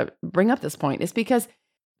I have to bring up this point, is because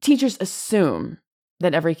teachers assume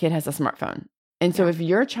that every kid has a smartphone. And so if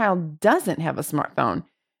your child doesn't have a smartphone,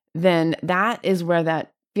 then that is where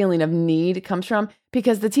that feeling of need comes from,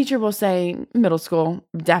 because the teacher will say, middle school,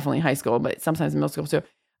 definitely high school, but sometimes middle school too,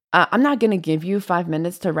 I'm not going to give you 5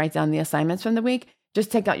 minutes to write down the assignments from the week.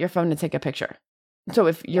 Just take out your phone and take a picture. So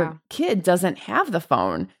if your kid doesn't have the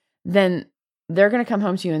phone, then they're going to come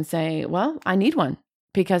home to you and say, well, I need one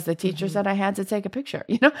because the teacher said I had to take a picture.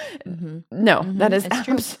 No, that is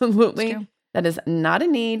absolutely, that is not a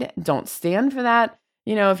need. Don't stand for that.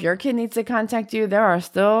 If your kid needs to contact you, there are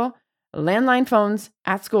still landline phones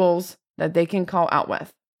at schools that they can call out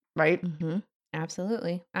with, right? Mm-hmm.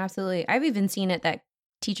 Absolutely. Absolutely. I've even seen it that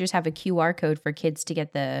teachers have a QR code for kids to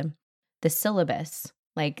get the syllabus.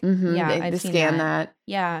 Like, they scan that.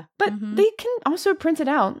 Yeah. But they can also print it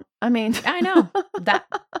out. I mean, I know that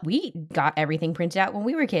we got everything printed out when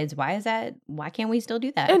we were kids. Why is that? Why can't we still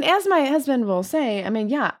do that? And as my husband will say, I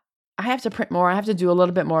mean, I have to print more. I have to do a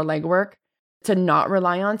little bit more legwork to not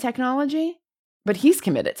rely on technology, but he's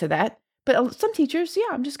committed to that. But some teachers,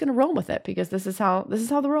 I'm just going to roll with it because this is how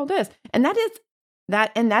the world is. And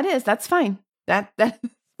that's fine. That's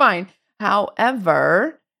fine.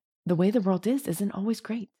 However, the way the world isn't always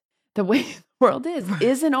great. The way the world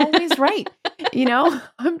isn't always right.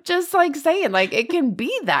 I'm just like saying, like, it can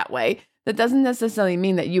be that way. That doesn't necessarily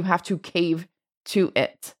mean that you have to cave to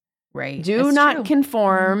it. Right. Do not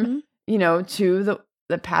conform, to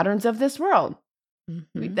the patterns of this world.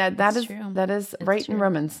 Mm-hmm. That is right in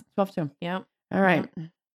Romans 12:2. Yeah. All right.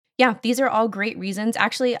 Yeah, these are all great reasons.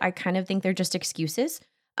 Actually, I kind of think they're just excuses.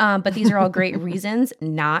 But these are all great reasons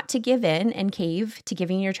not to give in and cave to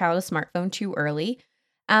giving your child a smartphone too early.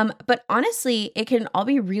 But honestly, it can all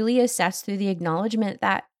be really assessed through the acknowledgement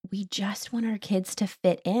that we just want our kids to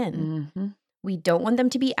fit in. Mm-hmm. We don't want them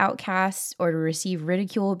to be outcasts or to receive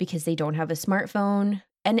ridicule because they don't have a smartphone.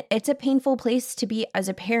 And it's a painful place to be as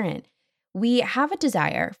a parent. We have a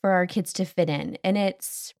desire for our kids to fit in, and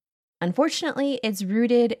unfortunately, it's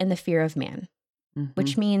rooted in the fear of man,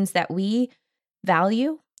 which means that we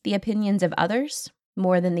value the opinions of others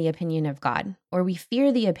more than the opinion of God, or we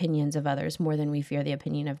fear the opinions of others more than we fear the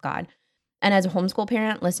opinion of God. And as a homeschool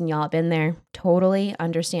parent, listen, y'all have been there, totally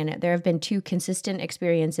understand it. There have been 2 consistent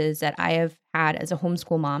experiences that I have had as a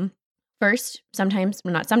homeschool mom. First,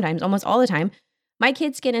 almost all the time, my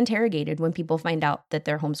kids get interrogated when people find out that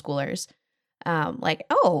they're homeschoolers. Like,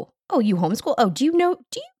 oh, you homeschool? Oh,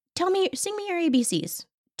 sing me your ABCs.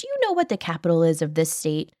 do you know what the capital is of this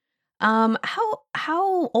state?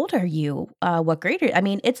 How old are you? What grade are I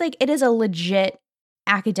mean, it's like it is a legit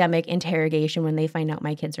academic interrogation when they find out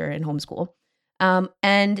my kids are in homeschool.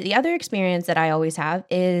 And the other experience that I always have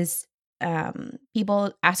is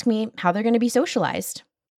people ask me how they're going to be socialized.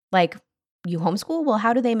 Like, you homeschool? Well,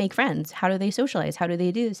 how do they make friends? How do they socialize? How do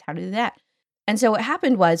they do this? How do they do that? And so what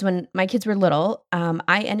happened was when my kids were little,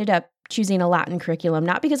 I ended up choosing a Latin curriculum,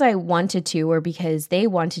 not because I wanted to or because they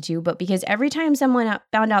wanted to, but because every time someone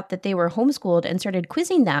found out that they were homeschooled and started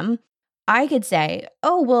quizzing them, I could say,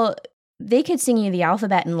 oh, well, they could sing you the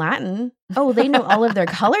alphabet in Latin. Oh, they know all of their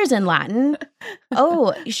colors in Latin.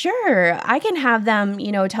 Oh, sure. I can have them,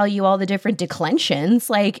 tell you all the different declensions.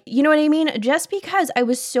 Like, you know what I mean? Just because I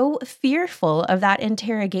was so fearful of that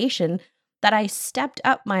interrogation that I stepped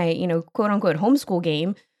up my, quote unquote homeschool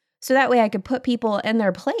game so that way I could put people in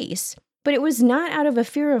their place. But it was not out of a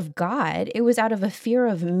fear of God. It was out of a fear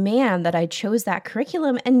of man that I chose that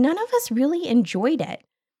curriculum, and none of us really enjoyed it.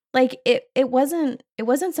 Like it wasn't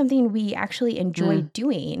something we actually enjoyed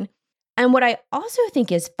doing. And what I also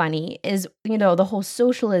think is funny is, the whole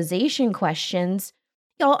socialization questions.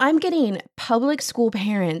 Y'all, I'm getting public school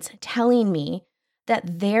parents telling me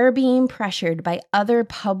that they're being pressured by other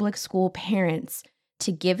public school parents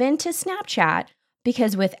to give in to Snapchat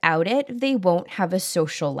because without it, they won't have a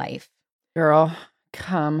social life. Girl,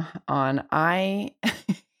 come on. I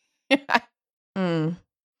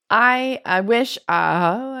wish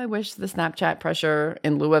the Snapchat pressure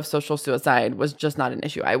in lieu of social suicide was just not an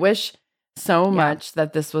issue. I wish so much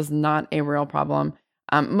that this was not a real problem.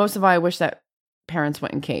 Most of all, I wish that parents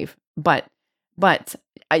went in cave. But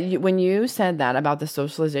when you said that about the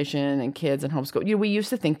socialization and kids and homeschool, we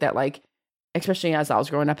used to think that, like, especially as I was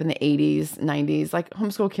growing up in the 80s, 90s, like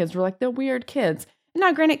homeschool kids were like the weird kids.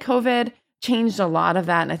 Now, granted, COVID changed a lot of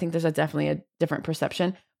that, and I think there's definitely a different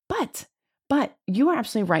perception. But you are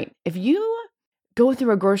absolutely right. If you go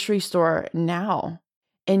through a grocery store now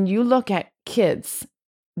and you look at kids,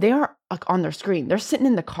 they are like on their screen. They're sitting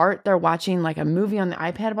in the cart. They're watching like a movie on the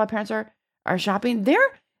iPad while parents are shopping. Their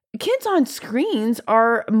kids on screens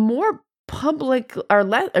are more public or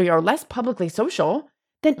less publicly social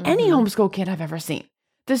than any homeschool kid I've ever seen.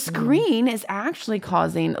 The screen is actually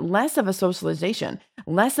causing less of a socialization,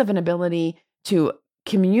 less of an ability to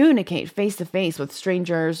communicate face to face with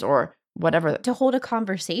strangers or whatever. To hold a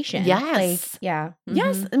conversation. Yes. Yeah.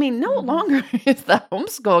 Yes. I mean, no longer is the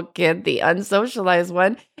homeschool kid the unsocialized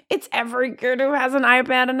one. It's every kid who has an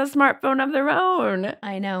iPad and a smartphone of their own.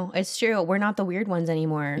 I know. It's true. We're not the weird ones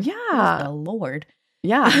anymore. Yeah. Praise the Lord.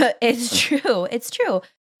 Yeah. It's true. It's true.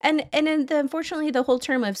 And unfortunately, the whole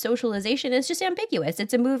term of socialization is just ambiguous.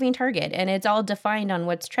 It's a moving target, and it's all defined on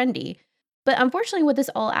what's trendy. But unfortunately, what this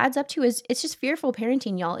all adds up to is it's just fearful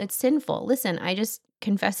parenting, y'all. It's sinful. Listen, I just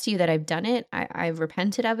confess to you that I've done it. I've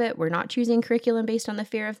repented of it. We're not choosing curriculum based on the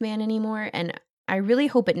fear of man anymore. And I really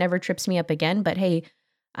hope it never trips me up again. But hey,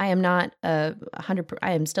 I am not 100%.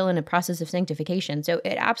 I am still in a process of sanctification. So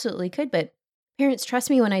it absolutely could. But parents, trust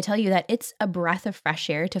me when I tell you that it's a breath of fresh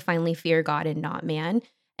air to finally fear God and not man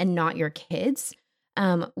and not your kids,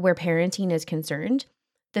 where parenting is concerned.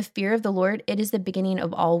 The fear of the Lord, it is the beginning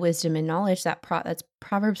of all wisdom and knowledge. That's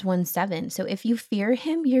Proverbs 1:7. So if you fear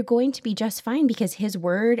him, you're going to be just fine because his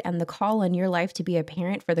word and the call on your life to be a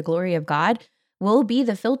parent for the glory of God will be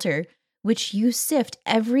the filter which you sift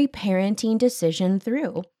every parenting decision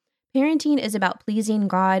through. Parenting is about pleasing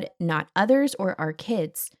God, not others or our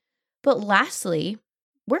kids. But lastly,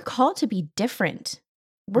 we're called to be different.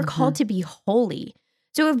 We're called to be holy.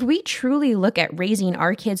 So if we truly look at raising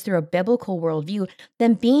our kids through a biblical worldview,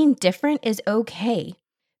 then being different is okay.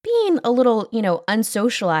 Being a little,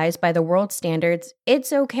 unsocialized by the world standards,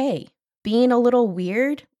 it's okay. Being a little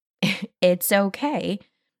weird, it's okay.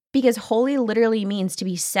 Because holy literally means to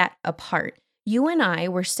be set apart. You and I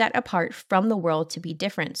were set apart from the world to be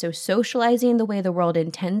different. So socializing the way the world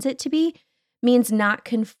intends it to be means not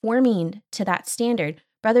conforming to that standard.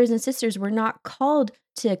 Brothers and sisters, we're not called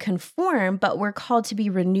to conform, but we're called to be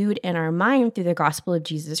renewed in our mind through the gospel of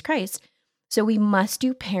Jesus Christ. So we must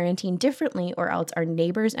do parenting differently, or else our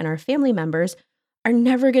neighbors and our family members are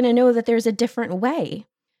never going to know that there's a different way.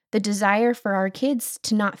 The desire for our kids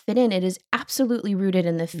to not fit in, it is absolutely rooted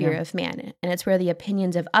in the fear of man. And it's where the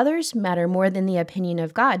opinions of others matter more than the opinion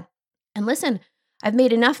of God. And listen, I've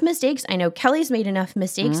made enough mistakes. I know Kelly's made enough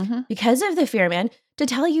mistakes because of the fear of man to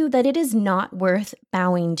tell you that it is not worth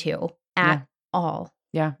bowing to at all.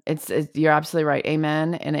 Yeah, it's you're absolutely right.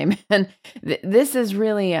 Amen and amen. This is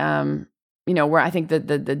really, where I think that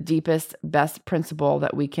the deepest, best principle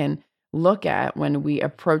that we can look at when we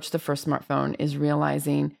approach the first smartphone is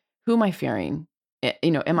realizing, who am I fearing?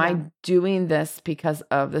 Am I doing this because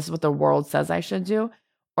of this is what the world says I should do,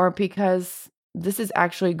 or because this is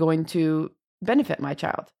actually going to benefit my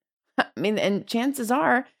child? I mean, and chances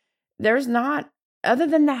are there's not, other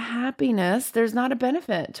than the happiness, there's not a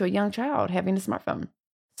benefit to a young child having a smartphone.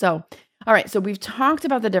 So, all right. So we've talked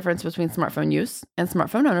about the difference between smartphone use and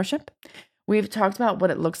smartphone ownership. We've talked about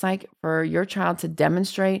what it looks like for your child to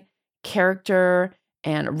demonstrate character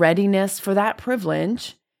and readiness for that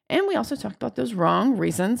privilege. And we also talked about those wrong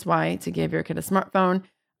reasons why to give your kid a smartphone,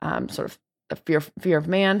 sort of a fear of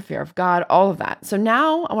man, fear of God, all of that. So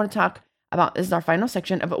now I want to talk about, this is our final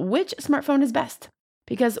section of which smartphone is best,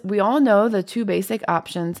 because we all know the two basic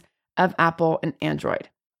options of Apple and Android.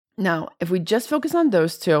 Now, if we just focus on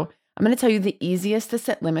those two, I'm going to tell you the easiest to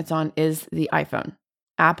set limits on is the iPhone.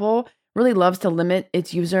 Apple really loves to limit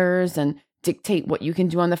its users and dictate what you can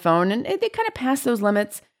do on the phone, and they kind of pass those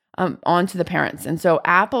limits on to the parents. And so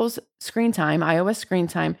Apple's screen time, iOS screen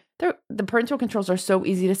time, the parental controls are so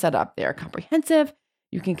easy to set up. They are comprehensive.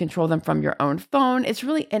 You can control them from your own phone. It's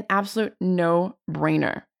really an absolute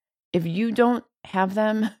no-brainer. If you don't have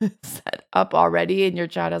them set up already and your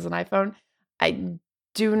child has an iPhone, I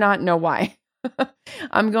do not know why.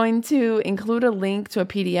 I'm going to include a link to a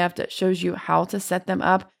PDF that shows you how to set them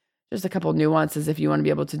up. Just a couple nuances if you want to be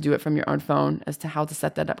able to do it from your own phone as to how to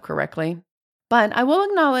set that up correctly. But I will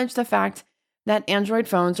acknowledge the fact that Android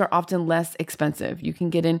phones are often less expensive. You can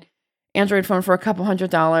get an Android phone for a couple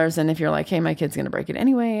 $100s. And if you're like, hey, my kid's going to break it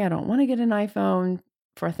anyway, I don't want to get an iPhone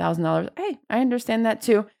for $1,000. Hey, I understand that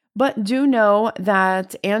too. But do know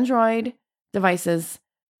that Android devices,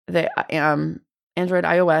 Android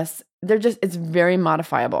iOS, it's very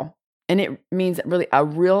modifiable. And it means that really a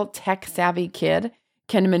real tech savvy kid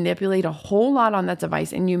can manipulate a whole lot on that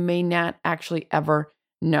device, and you may not actually ever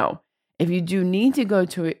know. If you do need to go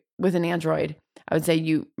to it with an Android, I would say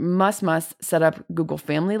you must set up Google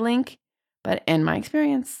Family Link. But in my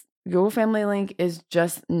experience, Google Family Link is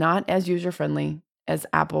just not as user-friendly as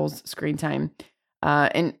Apple's screen time.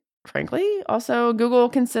 And frankly, also Google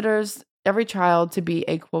considers every child to be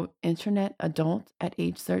a, quote, internet adult at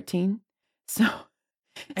age 13. So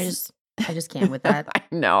I just can't with that. I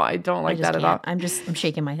know, I don't like that at all. I'm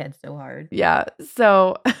shaking my head so hard. Yeah.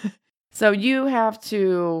 So you have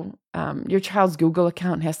to, your child's Google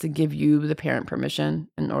account has to give you the parent permission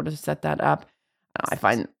in order to set that up. I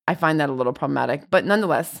find that a little problematic, but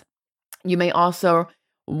nonetheless, you may also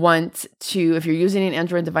want to, if you're using an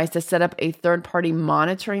Android device, to set up a third-party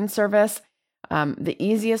monitoring service. The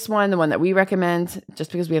easiest one, the one that we recommend,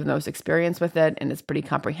 just because we have the most experience with it and it's pretty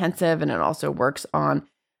comprehensive and it also works on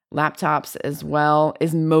laptops as well,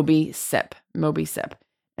 is MobiSip.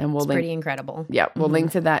 And we'll link, pretty incredible. Yeah, we'll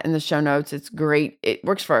link to that in the show notes. It's great. It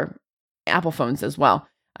works for Apple phones as well,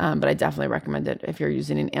 but I definitely recommend it if you're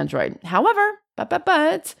using an Android. However,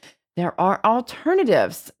 but there are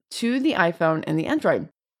alternatives to the iPhone and the Android.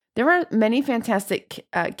 There are many fantastic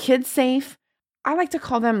kid-safe, I like to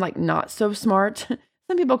call them like not so smart.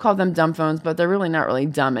 Some people call them dumb phones, but they're really not really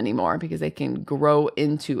dumb anymore because they can grow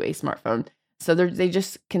into a smartphone. So they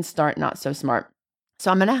just can start not so smart.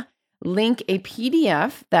 So I'm going to link a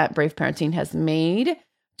PDF that Brave Parenting has made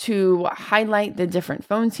to highlight the different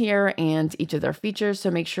phones here and each of their features. So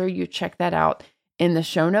make sure you check that out in the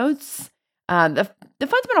show notes. The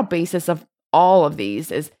fundamental basis of all of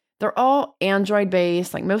these is they're all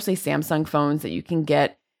Android-based, like mostly Samsung phones that you can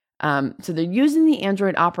get. So they're using the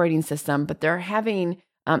Android operating system, but they're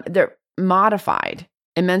they're modified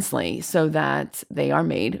immensely so that they are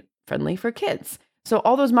made friendly for kids. So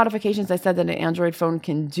all those modifications I said that an Android phone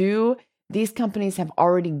can do, these companies have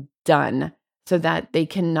already done so that they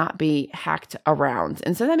cannot be hacked around.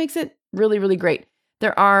 And so that makes it really, really great.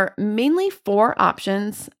 There are mainly 4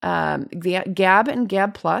 options. Gab and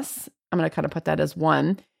Gab Plus, I'm going to kind of put that as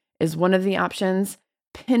one, is one of the options.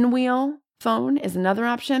 Pinwheel phone is another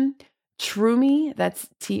option. Troomi, that's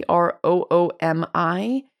TROOMI,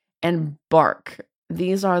 and Bark.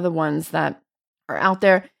 These are the ones that are out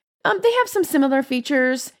there. They have some similar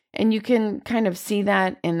features, and you can kind of see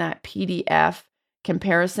that in that PDF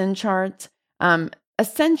comparison chart.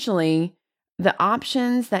 Essentially, the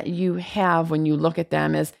options that you have when you look at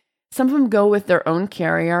them is some of them go with their own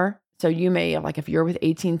carrier. So you may, like if you're with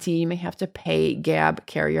AT&T, you may have to pay Gab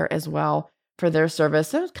carrier as well for their service.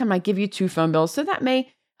 So it kind of might give you 2 phone bills. So that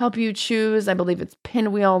may help you choose. I believe it's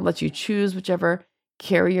Pinwheel, lets you choose whichever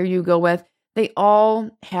carrier you go with. They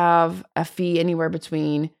all have a fee anywhere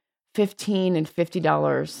between $15 and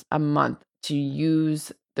 $50 a month to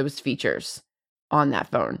use those features on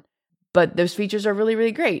that phone. But those features are really,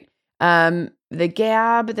 really great. The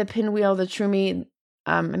Gab, the Pinwheel, the Troomi,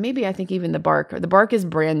 and maybe I think even the Bark. The Bark is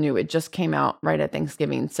brand new. It just came out right at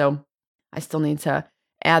Thanksgiving. So I still need to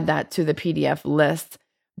add that to the PDF list.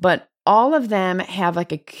 But all of them have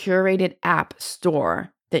like a curated app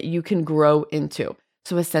store that you can grow into.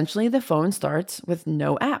 So essentially the phone starts with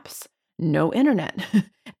no apps, no internet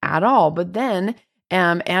at all. But then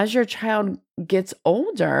as your child gets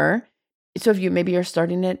older, so if you maybe you are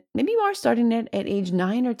starting it at age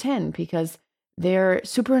 9 or 10 because they're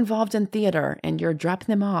super involved in theater and you're dropping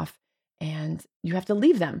them off and you have to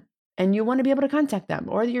leave them and you want to be able to contact them,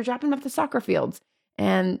 or you're dropping them off the soccer fields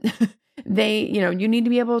and you need to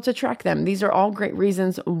be able to track them. These are all great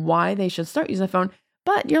reasons why they should start using the phone.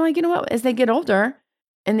 But you're like, you know what, as they get older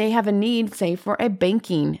and they have a need, say, for a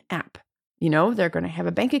banking app, they're going to have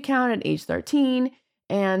a bank account at age 13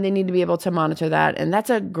 and they need to be able to monitor that. And that's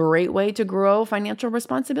a great way to grow financial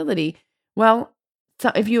responsibility. Well,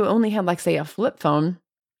 so if you only had, like, say, a flip phone,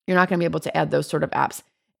 you're not going to be able to add those sort of apps.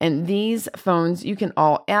 And these phones, you can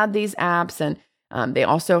all add these apps, and they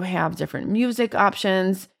also have different music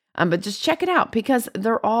options. But just check it out because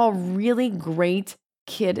they're all really great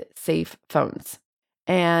kid-safe phones.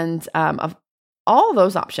 And of all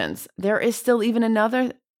those options, there is still even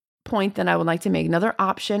another point that I would like to make, another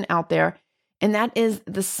option out there, and that is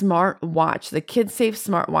the smartwatch, the kid-safe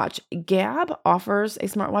smartwatch. Gabb offers a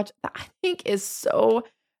smartwatch that I think is so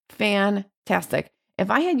fantastic.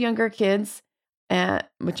 If I had younger kids,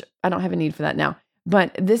 which I don't have a need for that now,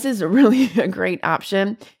 but this is really a great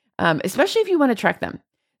option, especially if you want to track them.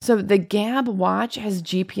 So the Gabb watch has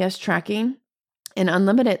GPS tracking and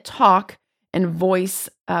unlimited talk and voice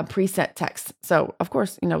preset text. So of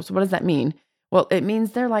course, so what does that mean? Well, it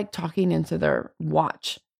means they're like talking into their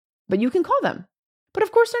watch, but you can call them. But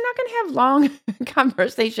of course, they're not going to have long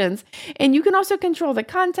conversations. And you can also control the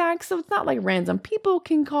contacts. So it's not like random people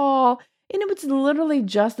can call. And it's literally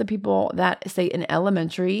just the people that, say, an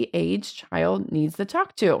elementary age child needs to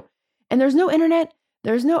talk to. And there's no internet.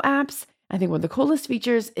 There's no apps. I think one of the coolest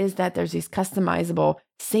features is that there's these customizable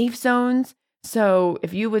safe zones. So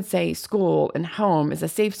if you would say school and home is a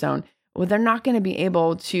safe zone, well, they're not going to be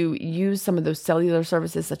able to use some of those cellular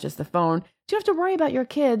services such as the phone. You have to worry about your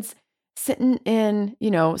kids sitting in,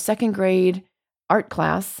 second grade art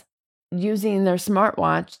class using their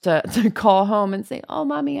smartwatch to call home and say, "Oh,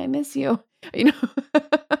 mommy, I miss you,"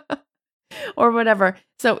 or whatever.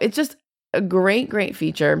 So it's just a great, great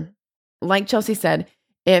feature. Like Chelsea said,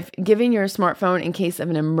 if giving your smartphone in case of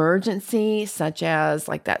an emergency, such as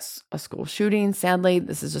like that's a school shooting, sadly,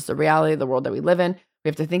 this is just the reality of the world that we live in. We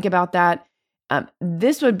have to think about that.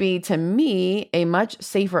 This would be, to me, a much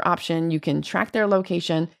safer option. You can track their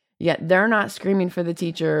location, yet they're not screaming for the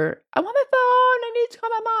teacher, "I want my phone, I need to call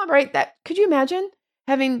my mom," right? Could you imagine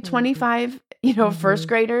having 25, first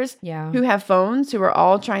graders who have phones who are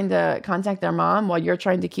all trying to contact their mom while you're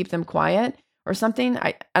trying to keep them quiet or something?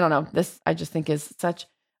 I don't know. This I just think is such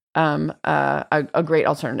a great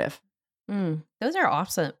alternative. Those are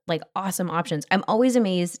awesome options. I'm always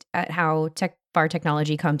amazed at how far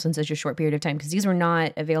technology comes in such a short period of time, because these were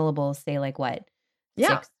not available, say,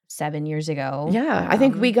 6-7 years ago. Yeah, I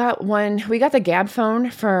think we got the Gabb phone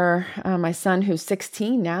for my son, who's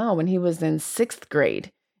 16 now, when he was in 6th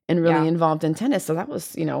grade and really involved in tennis. So that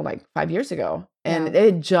was, 5 years ago, and it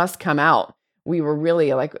had just come out. We were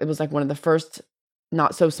really it was like one of the first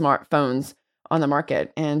not so smart phones on the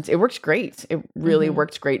market, and it works great. It really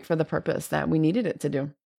worked great for the purpose that we needed it to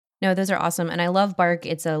do. No, those are awesome. And I love Bark.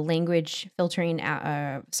 It's a language filtering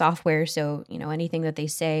software. So, anything that they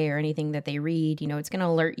say or anything that they read, it's going to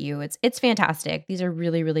alert you. It's fantastic. These are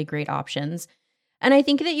really, really great options. And I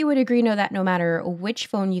think that you would agree, that no matter which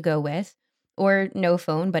phone you go with, or no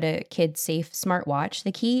phone, but a kid-safe smartwatch,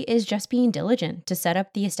 the key is just being diligent to set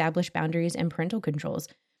up the established boundaries and parental controls.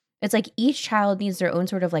 It's like each child needs their own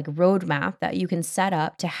sort of roadmap that you can set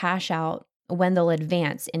up to hash out when they'll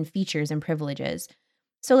advance in features and privileges.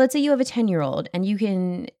 So let's say you have a 10-year-old and you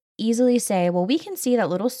can easily say, well, we can see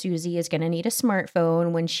that little Susie is going to need a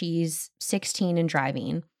smartphone when she's 16 and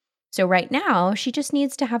driving. So right now, she just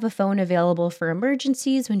needs to have a phone available for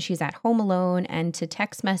emergencies when she's at home alone and to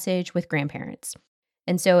text message with grandparents.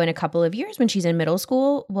 And so in a couple of years, when she's in middle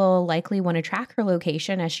school, we'll likely want to track her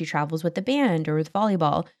location as she travels with the band or with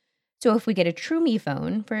volleyball. So if we get a TrueMe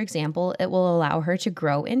phone, for example, it will allow her to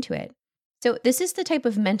grow into it. So this is the type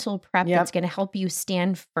of mental prep that's going to help you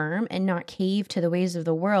stand firm and not cave to the ways of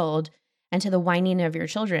the world and to the whining of your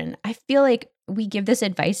children. I feel like we give this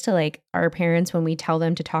advice to our parents when we tell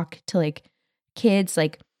them to talk to kids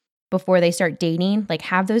before they start dating,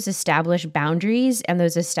 have those established boundaries and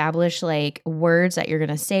those established words that you're going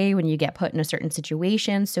to say when you get put in a certain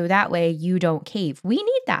situation. So that way you don't cave. We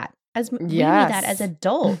need that. as we need that as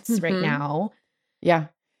adults right now. Yeah.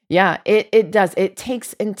 Yeah, it does. It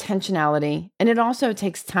takes intentionality, and it also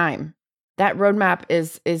takes time. That roadmap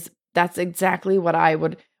that's exactly what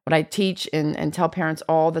I teach and tell parents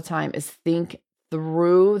all the time is think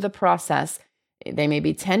through the process. They may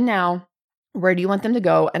be 10 now. Where do you want them to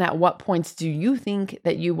go? And at what points do you think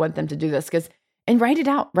that you want them to do this? And write it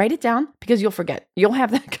down, because you'll forget. You'll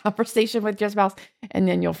have that conversation with your spouse and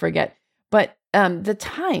then you'll forget. But the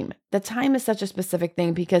time is such a specific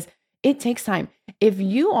thing because it takes time. If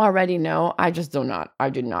you already know, I do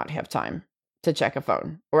not have time to check a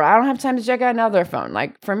phone, or I don't have time to check another phone.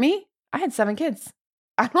 Like for me, I had 7 kids.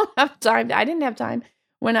 I don't have time. I didn't have time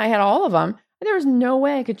when I had all of them. There was no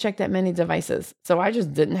way I could check that many devices. So I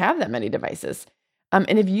just didn't have that many devices. And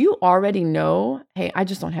if you already know, hey, I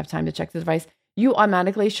just don't have time to check the device, you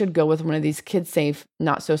automatically should go with one of these kid safe,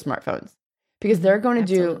 not so smartphones, because they're going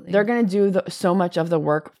to do so much of the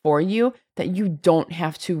work for you that you don't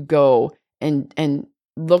have to go and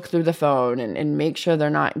look through the phone and make sure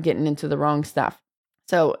they're not getting into the wrong stuff.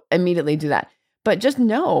 So immediately do that. But just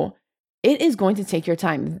know it is going to take your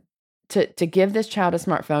time to give this child a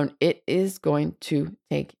smartphone. It is going to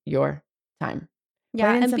take your time.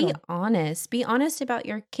 Yeah. And be honest. Be honest about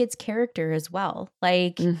your kid's character as well.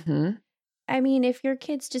 Like, I mean, if your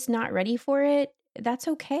kid's just not ready for it, that's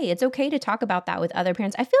okay. It's okay to talk about that with other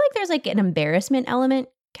parents. I feel like there's like an embarrassment element,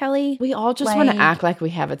 Kelly. We all just want to act like we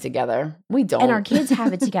have it together. We don't. And our kids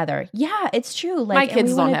have it together. Yeah, it's true. Like, my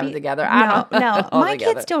kids don't have it together. No, my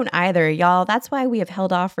kids don't either, y'all. That's why we have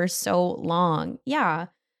held off for so long. Yeah.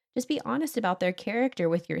 Just be honest about their character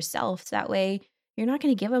with yourself. So that way you're not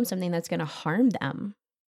going to give them something that's going to harm them.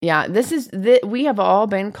 Yeah, we have all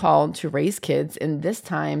been called to raise kids in this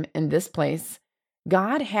time, in this place.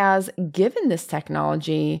 God has given this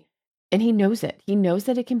technology, and he knows it. He knows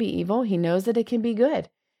that it can be evil. He knows that it can be good.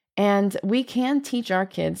 And we can teach our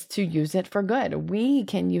kids to use it for good. We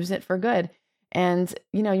can use it for good. And,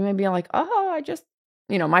 you may be like,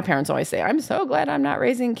 my parents always say, I'm so glad I'm not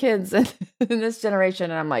raising kids in this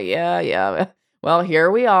generation. And I'm like, yeah. Well,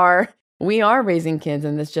 here we are. We are raising kids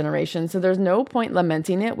in this generation. So there's no point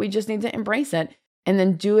lamenting it. We just need to embrace it and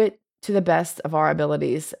then do it to the best of our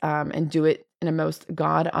abilities, and do it in a most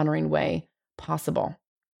God-honoring way possible.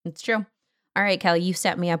 It's true. All right, Kelly, you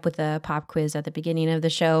set me up with a pop quiz at the beginning of the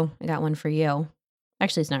show. I got one for you.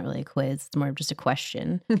 Actually, it's not really a quiz. It's more of just a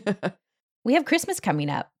question. We have Christmas coming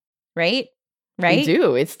up, right? We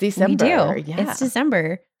do. It's December. We do. Yeah. It's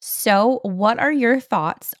December. So what are your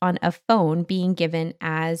thoughts on a phone being given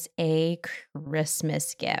as a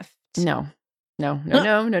Christmas gift? No.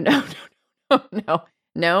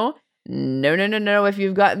 If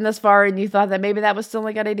you've gotten this far and you thought that maybe that was still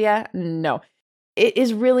a good idea, no. It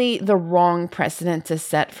is really the wrong precedent to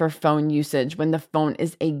set for phone usage when the phone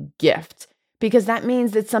is a gift, because that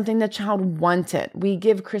means it's something the child wanted. We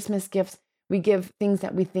give Christmas gifts. We give things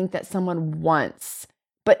that we think that someone wants,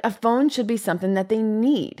 but a phone should be something that they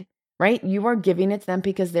need, right? You are giving it to them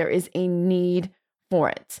because there is a need for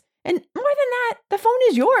it. And more than that, the phone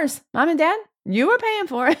is yours, Mom and Dad. You are paying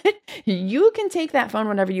for it. You can take that phone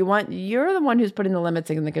whenever you want. You're the one who's putting the limits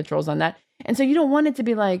and the controls on that. And so you don't want it to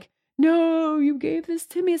be like, no, you gave this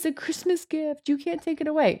to me as a Christmas gift. You can't take it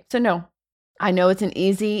away. So no, I know it's an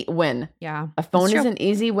easy win. Yeah. A phone is an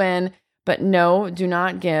easy win, but no, do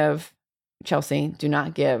not give, Chelsea, do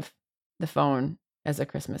not give the phone as a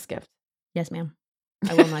Christmas gift. Yes, ma'am.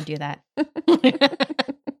 I will not do that.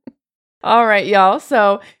 All right, y'all.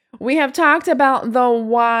 So we have talked about the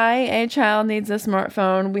why a child needs a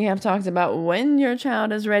smartphone. We have talked about when your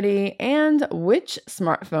child is ready and which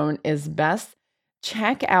smartphone is best.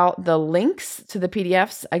 Check out the links to the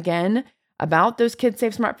PDFs again about those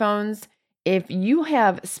kid-safe smartphones. If you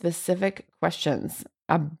have specific questions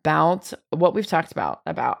about what we've talked about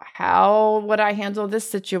how would I handle this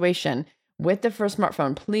situation with the first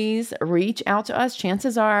smartphone, please reach out to us.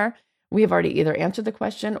 Chances are we have already either answered the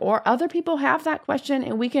question or other people have that question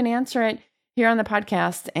and we can answer it here on the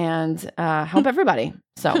podcast and help everybody.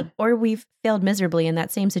 So, or we've failed miserably in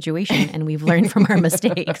that same situation and we've learned from our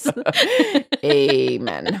mistakes.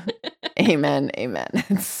 Amen.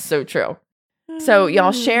 It's so true. So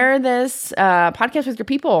y'all share this podcast with your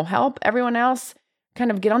people. Help everyone else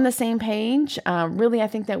kind of get on the same page. Really, I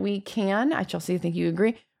think that we can, Chelsea, I think you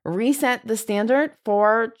agree, reset the standard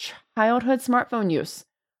for childhood smartphone use,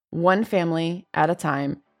 one family at a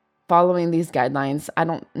time, following these guidelines. I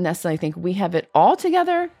don't necessarily think we have it all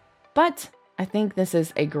together, but I think this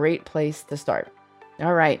is a great place to start.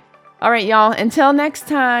 All right, y'all. Until next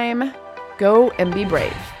time, go and be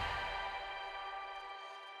brave.